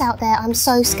mouse out there. I'm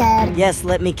so scared. Yes,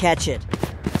 let me catch it.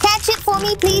 Catch it for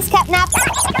me, please, Catnap.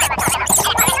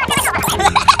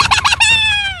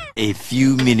 A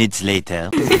few minutes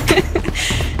later.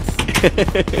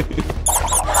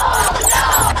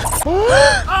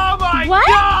 Oh my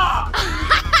God!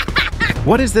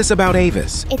 What is this about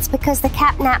Avis? It's because the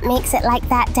Catnap makes it like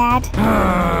that, Dad.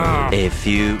 A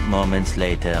few moments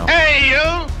later. Hey,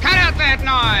 you! Cut out that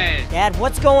noise! Dad,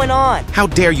 what's going on? How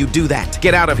dare you do that?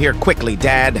 Get out of here quickly,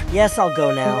 Dad. Yes, I'll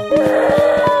go now.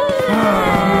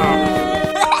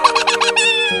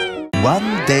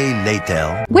 1 day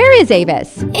later. Where is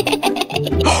Avis?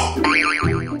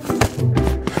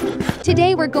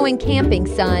 Today we're going camping,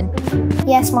 son.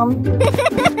 Yes, Mom.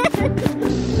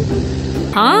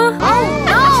 Huh?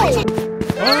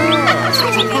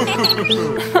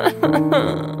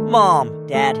 Mom,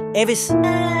 Dad, Avis. What?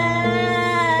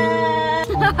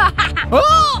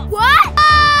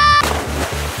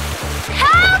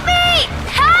 Help me!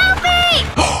 Help me!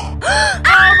 Oh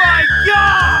my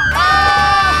God!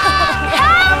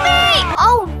 Help me!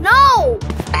 Oh no!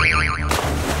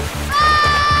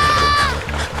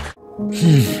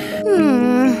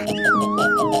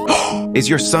 Is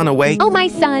your son awake? Oh, my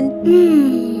son.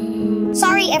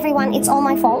 Sorry, everyone. It's all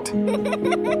my fault.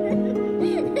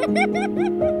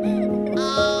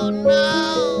 Oh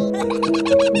no!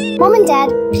 Mom and Dad,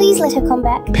 please let her come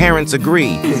back. Parents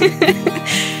agree.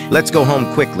 Let's go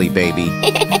home quickly, baby.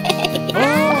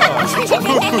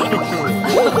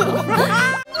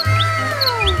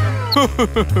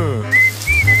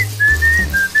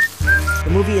 The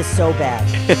movie is so bad.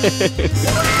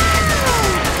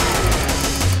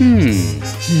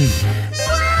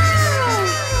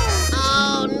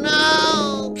 Oh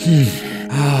no!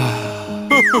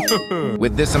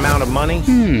 With this amount of money?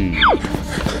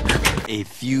 A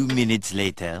few minutes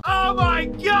later. Oh my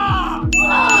God!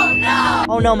 Oh no!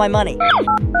 Oh no, my money.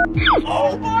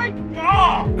 Oh my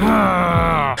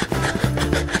God!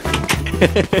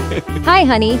 Hi,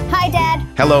 honey. Hi, Dad.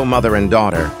 Hello, mother and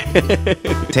daughter.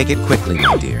 Take it quickly,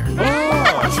 my dear.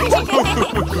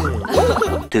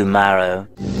 Tomorrow.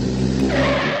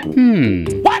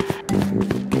 What?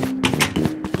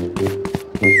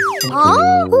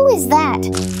 Huh? Who is that?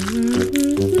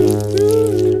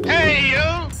 Hey, you!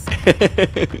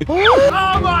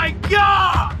 Oh my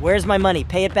God! Where's my money?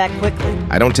 Pay it back quickly.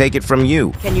 I don't take it from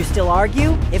you. Can you still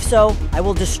argue? If so, I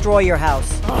will destroy your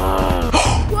house.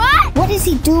 What? What is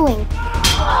he doing?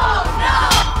 Oh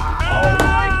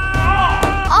my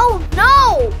God! Oh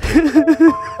no!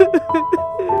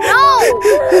 No!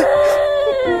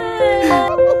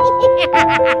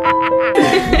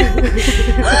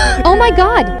 Oh, my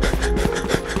God.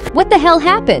 What the hell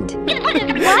happened?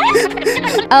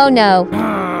 Oh, no.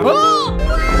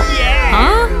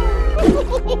 Huh?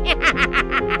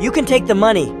 You can take the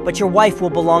money, but your wife will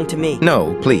belong to me.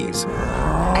 No, please.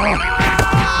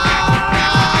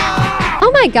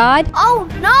 Oh, my God. Oh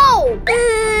no!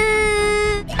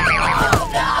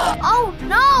 Oh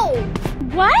no!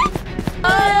 What?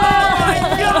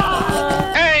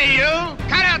 Hey, you!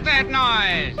 Cut out that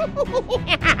noise!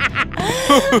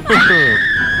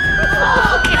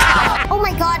 Oh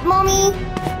my God, Mommy.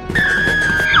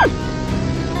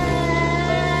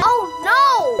 Oh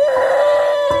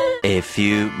no! A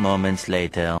few moments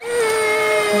later.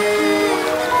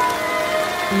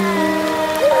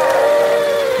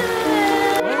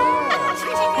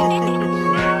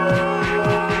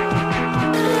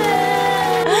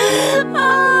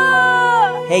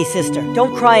 Hey, sister,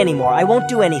 don't cry anymore. I won't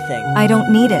do anything. I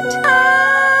don't need it.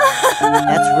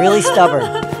 That's really stubborn.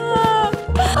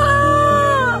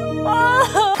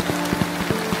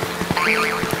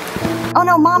 Oh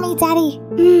no, Mommy, Daddy.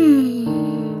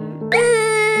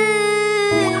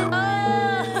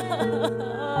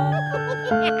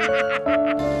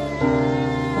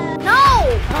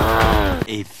 No!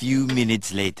 A few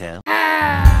minutes later.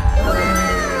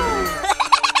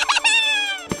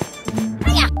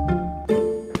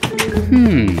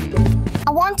 I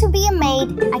want to be a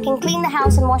maid. I can clean the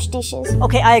house and wash dishes.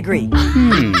 Okay, I agree.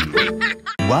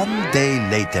 1 day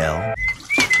later.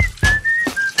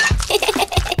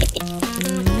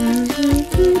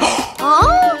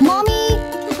 Oh, Mommy.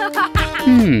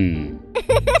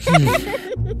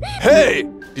 Hey!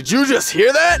 Did you just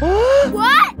hear that?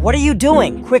 What? What are you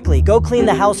doing? Quickly, go clean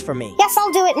the house for me. Yes,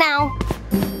 I'll do it now.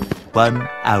 1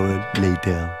 hour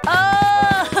later.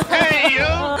 Hey, you!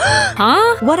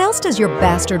 Huh? What else does your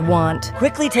bastard want?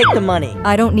 Quickly take the money.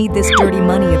 I don't need this dirty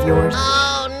money of yours.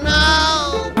 Oh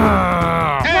no!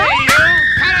 Hey, you!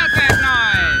 Cut out that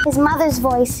noise! His mother's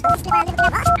voice.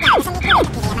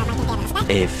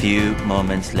 A few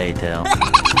moments later.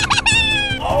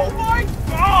 Oh my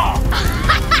god!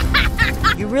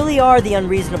 You really are the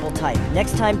unreasonable type.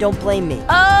 Next time, don't blame me.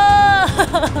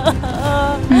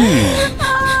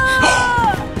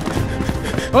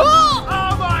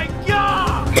 Oh my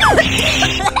god!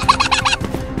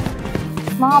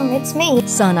 Mom, it's me.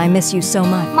 Son, I miss you so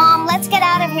much. Mom, let's get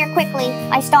out of here quickly.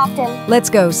 I stopped him. Let's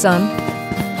go, son.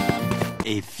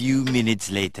 A few minutes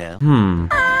later.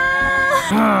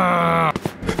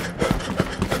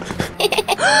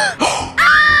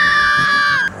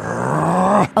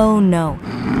 Oh no.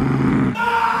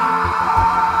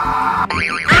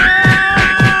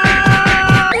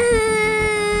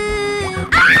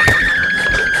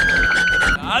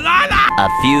 A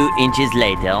few inches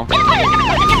later.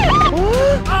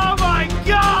 Oh my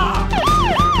god!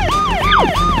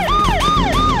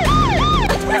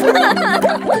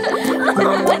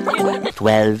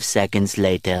 12 seconds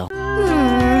later.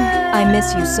 I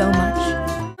miss you so much.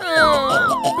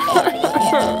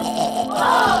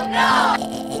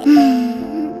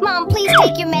 Mom, please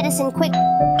take your medicine quick.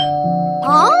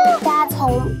 Huh? Dad's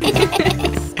home.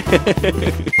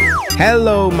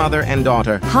 Hello, mother and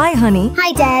daughter. Hi, honey.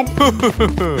 Hi, Dad.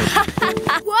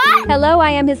 What? Hello,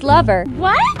 I am his lover.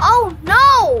 What? Oh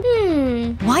no!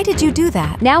 Why did you do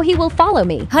that? Now he will follow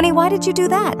me. Honey, why did you do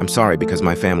that? I'm sorry because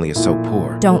my family is so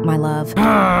poor. Don't, my love.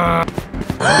 I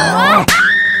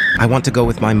want to go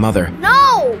with my mother.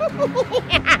 No!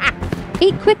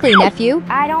 Eat quickly, nephew.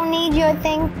 I don't need your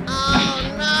thing. Oh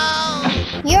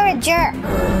no! You're a jerk.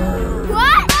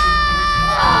 What?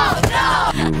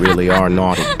 Oh You really are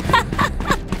naughty.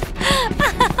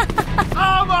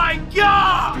 Oh my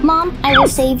god! Mom, I will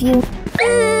save you.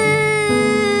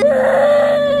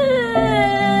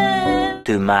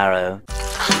 Tomorrow.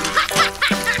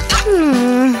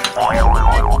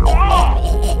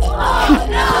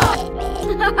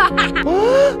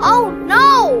 Oh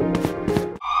no!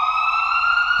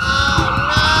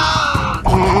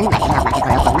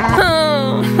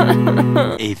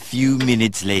 A few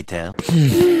minutes later.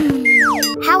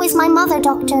 How is my mother,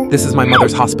 doctor? This is my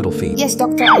mother's hospital fee. Yes,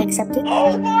 doctor, I accept it.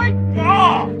 Oh my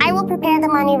god! I will prepare the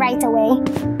money right away.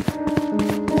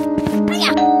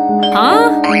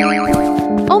 Huh?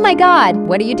 Oh my god,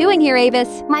 what are you doing here,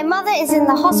 Avis? My mother is in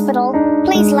the hospital.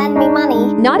 Please lend me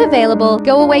money. Not available.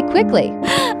 Go away quickly.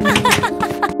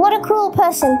 What a cruel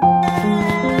person.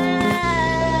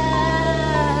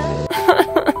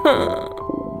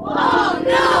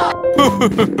 Oh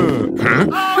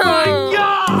my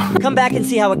god! Come back and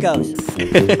see how it goes.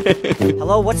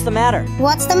 Hello, what's the matter?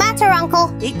 What's the matter,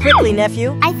 Uncle? Eat quickly,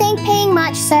 nephew. I think paying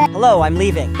much, sir. Hello, I'm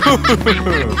leaving. Hey,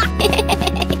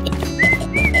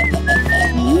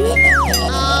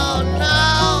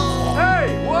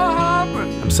 what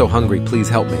happened? I'm so hungry, please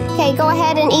help me. Okay, go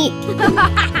ahead and eat.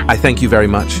 I thank you very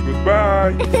much.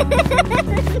 Goodbye.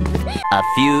 A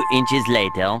few inches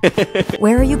later.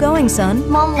 Where are you going, son?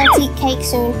 Mom, let's eat cake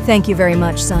soon. Thank you very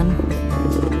much, son.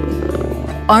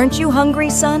 Aren't you hungry,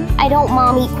 son? I don't,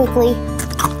 Mom, eat quickly.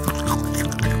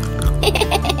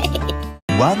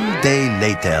 1 day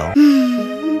later.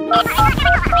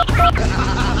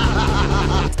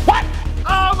 What?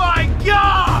 Oh my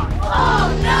god! Oh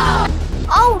no!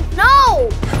 Oh no!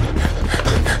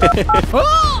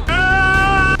 Oh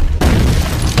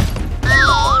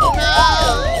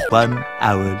no! 1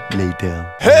 hour later.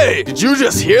 Hey, did you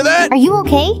just hear that? Are you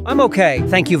okay? I'm okay,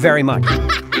 thank you very much.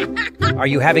 Are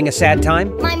you having a sad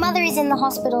time? My mother is in the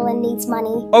hospital and needs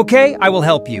money. Okay, I will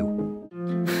help you.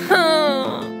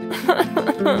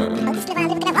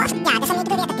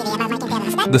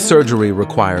 The surgery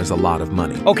requires a lot of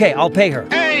money. Okay, I'll pay her.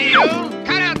 Hey, you!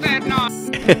 Cut out that noise!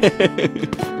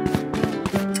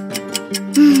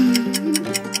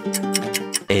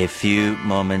 A few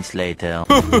moments later.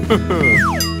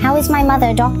 How is my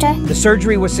mother, doctor? The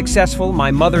surgery was successful. My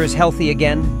mother is healthy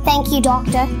again. Thank you,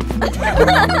 doctor.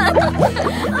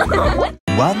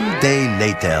 1 day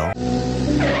later.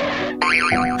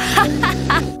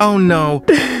 Oh no.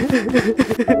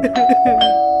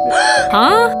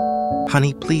 Huh?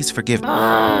 Honey, please forgive me.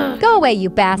 Go away, you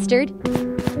bastard.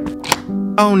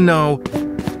 Oh no.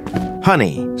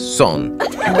 Honey, son.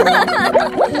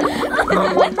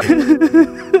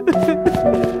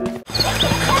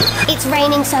 It's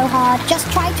raining so hard.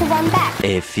 Just try to run back.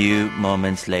 A few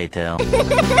moments later.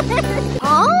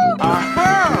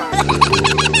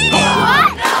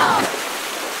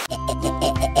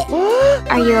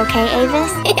 Are you okay,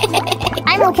 Avis?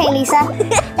 I'm okay, Lisa.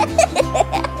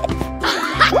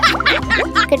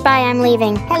 Goodbye, I'm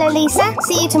leaving. Hello, Lisa.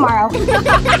 See you tomorrow.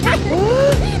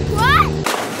 What?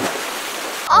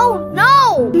 Oh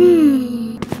no!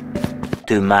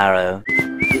 Tomorrow.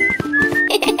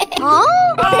 Huh?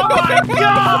 Oh my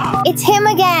god! It's him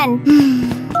again.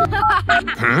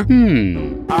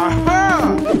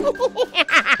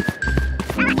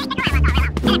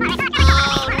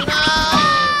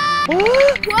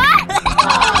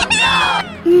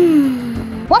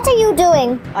 What are you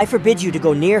doing? I forbid you to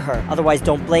go near her, otherwise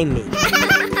don't blame me.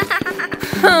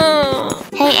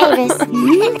 Hey, Avis.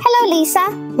 Hello,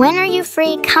 Lisa. When are you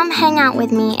free? Come hang out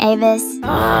with me, Avis.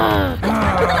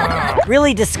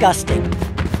 Really disgusting.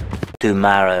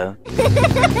 Tomorrow.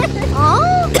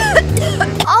 Oh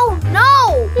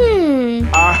no!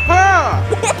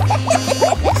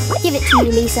 Give it to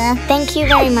you, Lisa. Thank you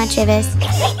very much, Avis.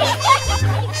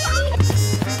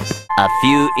 A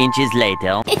few inches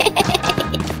later.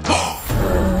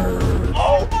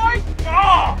 Oh my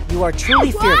god! You are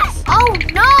truly fearless. Oh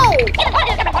no!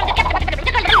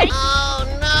 Oh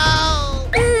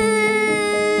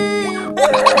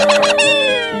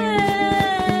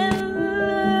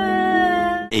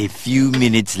A few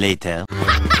minutes later.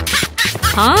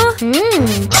 Huh? Oh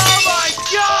my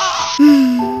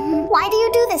god! Why do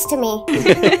you do this to me?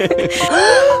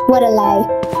 What a lie.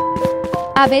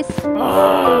 Avis,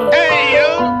 Hey, you!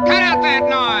 Cut out that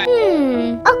noise!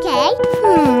 Okay.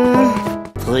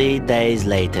 3 days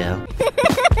later.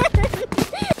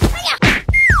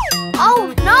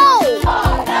 Oh no!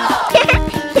 Oh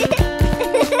no!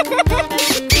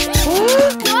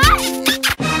 What?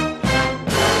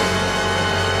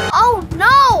 Oh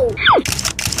no!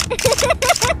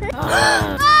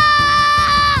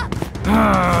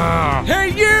 Hey,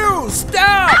 you!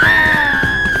 Stop!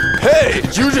 Hey,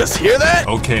 did you just hear that?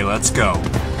 Okay, let's go.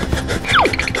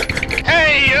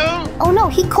 Hey, you! Oh no,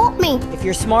 he caught me. If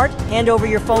you're smart, hand over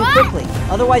your phone quickly.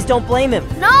 Otherwise, don't blame him.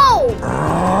 No!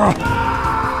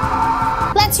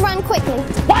 Let's run quickly.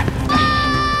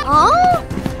 Huh?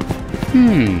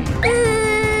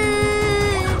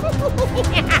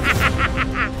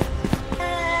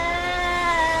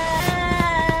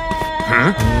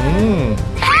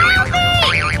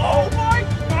 Oh my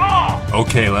god!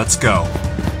 Okay, let's go.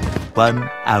 1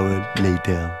 hour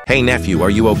later. Hey, nephew, are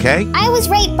you okay? I was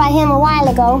raped by him a while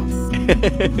ago.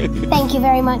 Thank you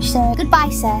very much, sir. Goodbye,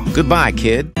 sir. Goodbye,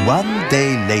 kid. 1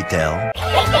 day later.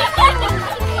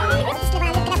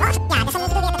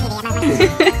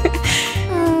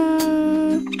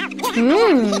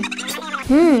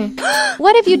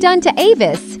 what have you done to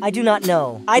Avis? I do not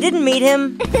know. I didn't meet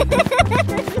him.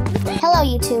 Hello,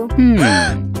 you two.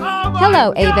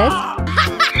 Hello, Avis.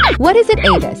 What is it,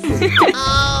 Avis?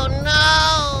 Oh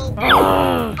no!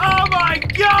 Oh my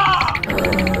god!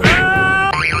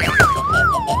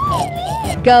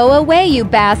 Go away, you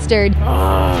bastard.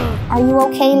 Are you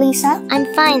okay, Lisa? I'm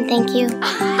fine, thank you.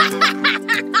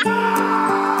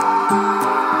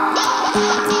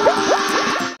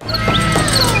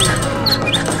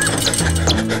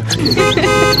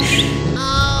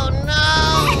 Oh no!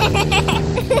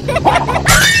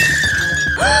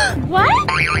 What?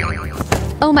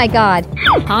 Oh my god.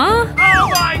 Huh? Oh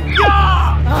my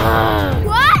god!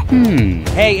 What?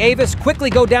 Hey, Avis, quickly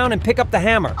go down and pick up the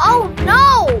hammer. Oh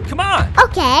no! Come on.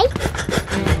 Okay.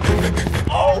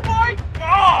 Oh my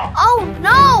god! Oh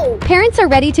no! Parents are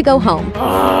ready to go home.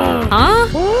 Huh?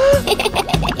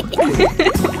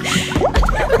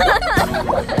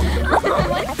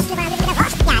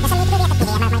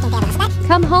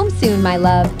 Come home soon, my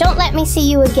love. Don't let me see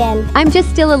you again. I'm just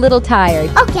still a little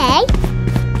tired. Okay.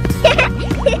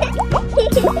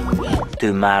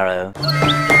 Tomorrow.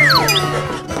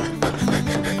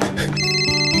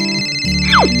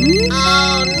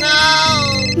 Oh no!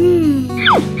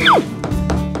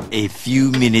 A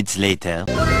few minutes later.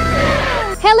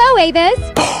 Hello, Avis.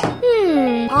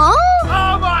 Huh?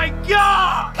 Oh my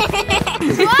god!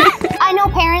 I know,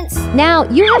 parents. Now,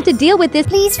 you have to deal with this.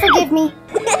 Please forgive me.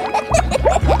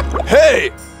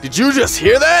 Hey, did you just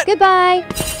hear that? Goodbye.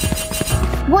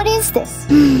 What is this?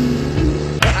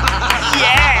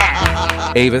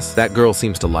 Avis, that girl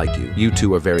seems to like you. You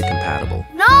two are very compatible.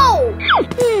 No!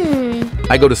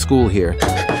 I go to school here.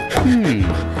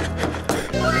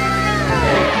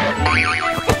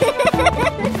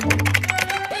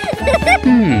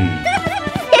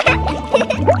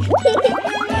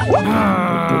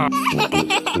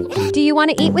 Do you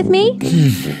want to eat with me?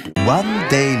 1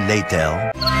 day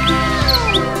later.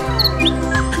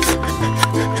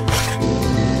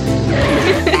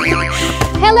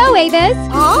 Hello, Avis.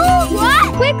 Oh,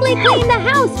 what? Quickly clean the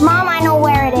house. Mom, I know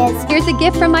where it is. Here's a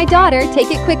gift from my daughter.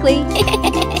 Take it quickly.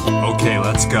 Okay,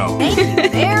 let's go.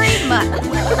 Very much.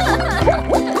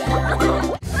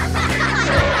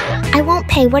 I won't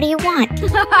pay. What do you want?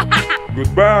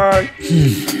 Goodbye!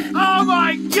 Oh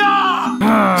my god!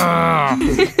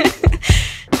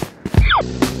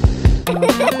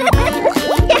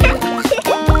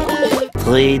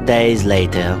 3 days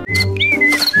later.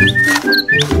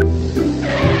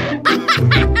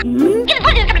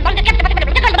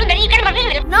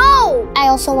 No! I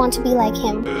also want to be like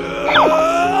him.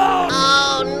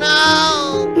 Oh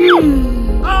no!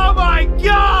 Oh my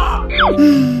god!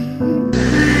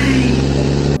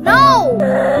 No!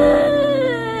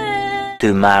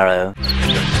 Tomorrow.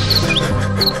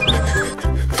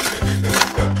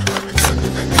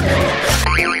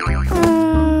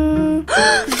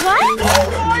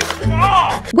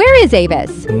 Where is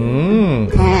Avis?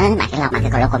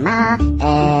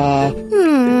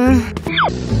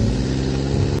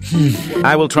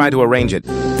 I will try to arrange it.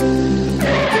 What?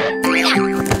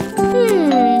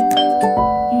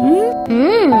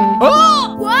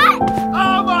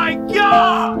 Oh my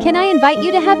god! Can I invite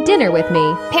you to have dinner with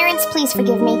me? Parents, please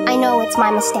forgive me. I know it's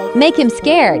my mistake. Make him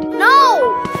scared.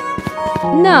 No!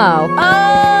 No.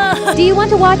 Do you want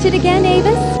to watch it again,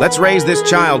 Avis? Let's raise this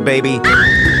child, baby.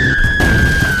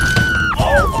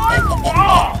 Oh my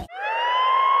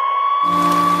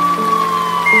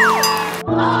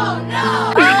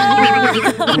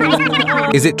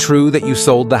god! Is it true that you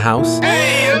sold the house?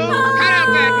 Hey, you! Cut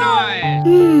out that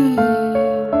noise!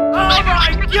 Oh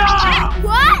my god!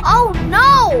 What? Oh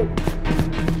no!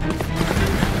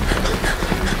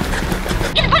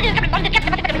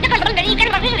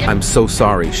 I'm so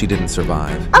sorry she didn't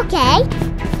survive. Okay.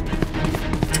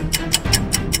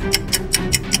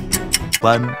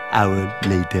 1 hour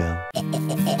later.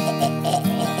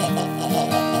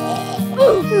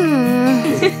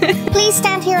 Please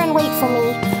stand here and wait for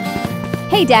me.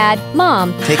 Hey, Dad,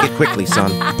 Mom. Take it quickly,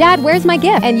 son. Dad, where's my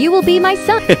gift? And you will be my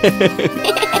son.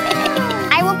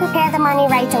 I will prepare the money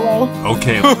right away.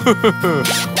 Okay.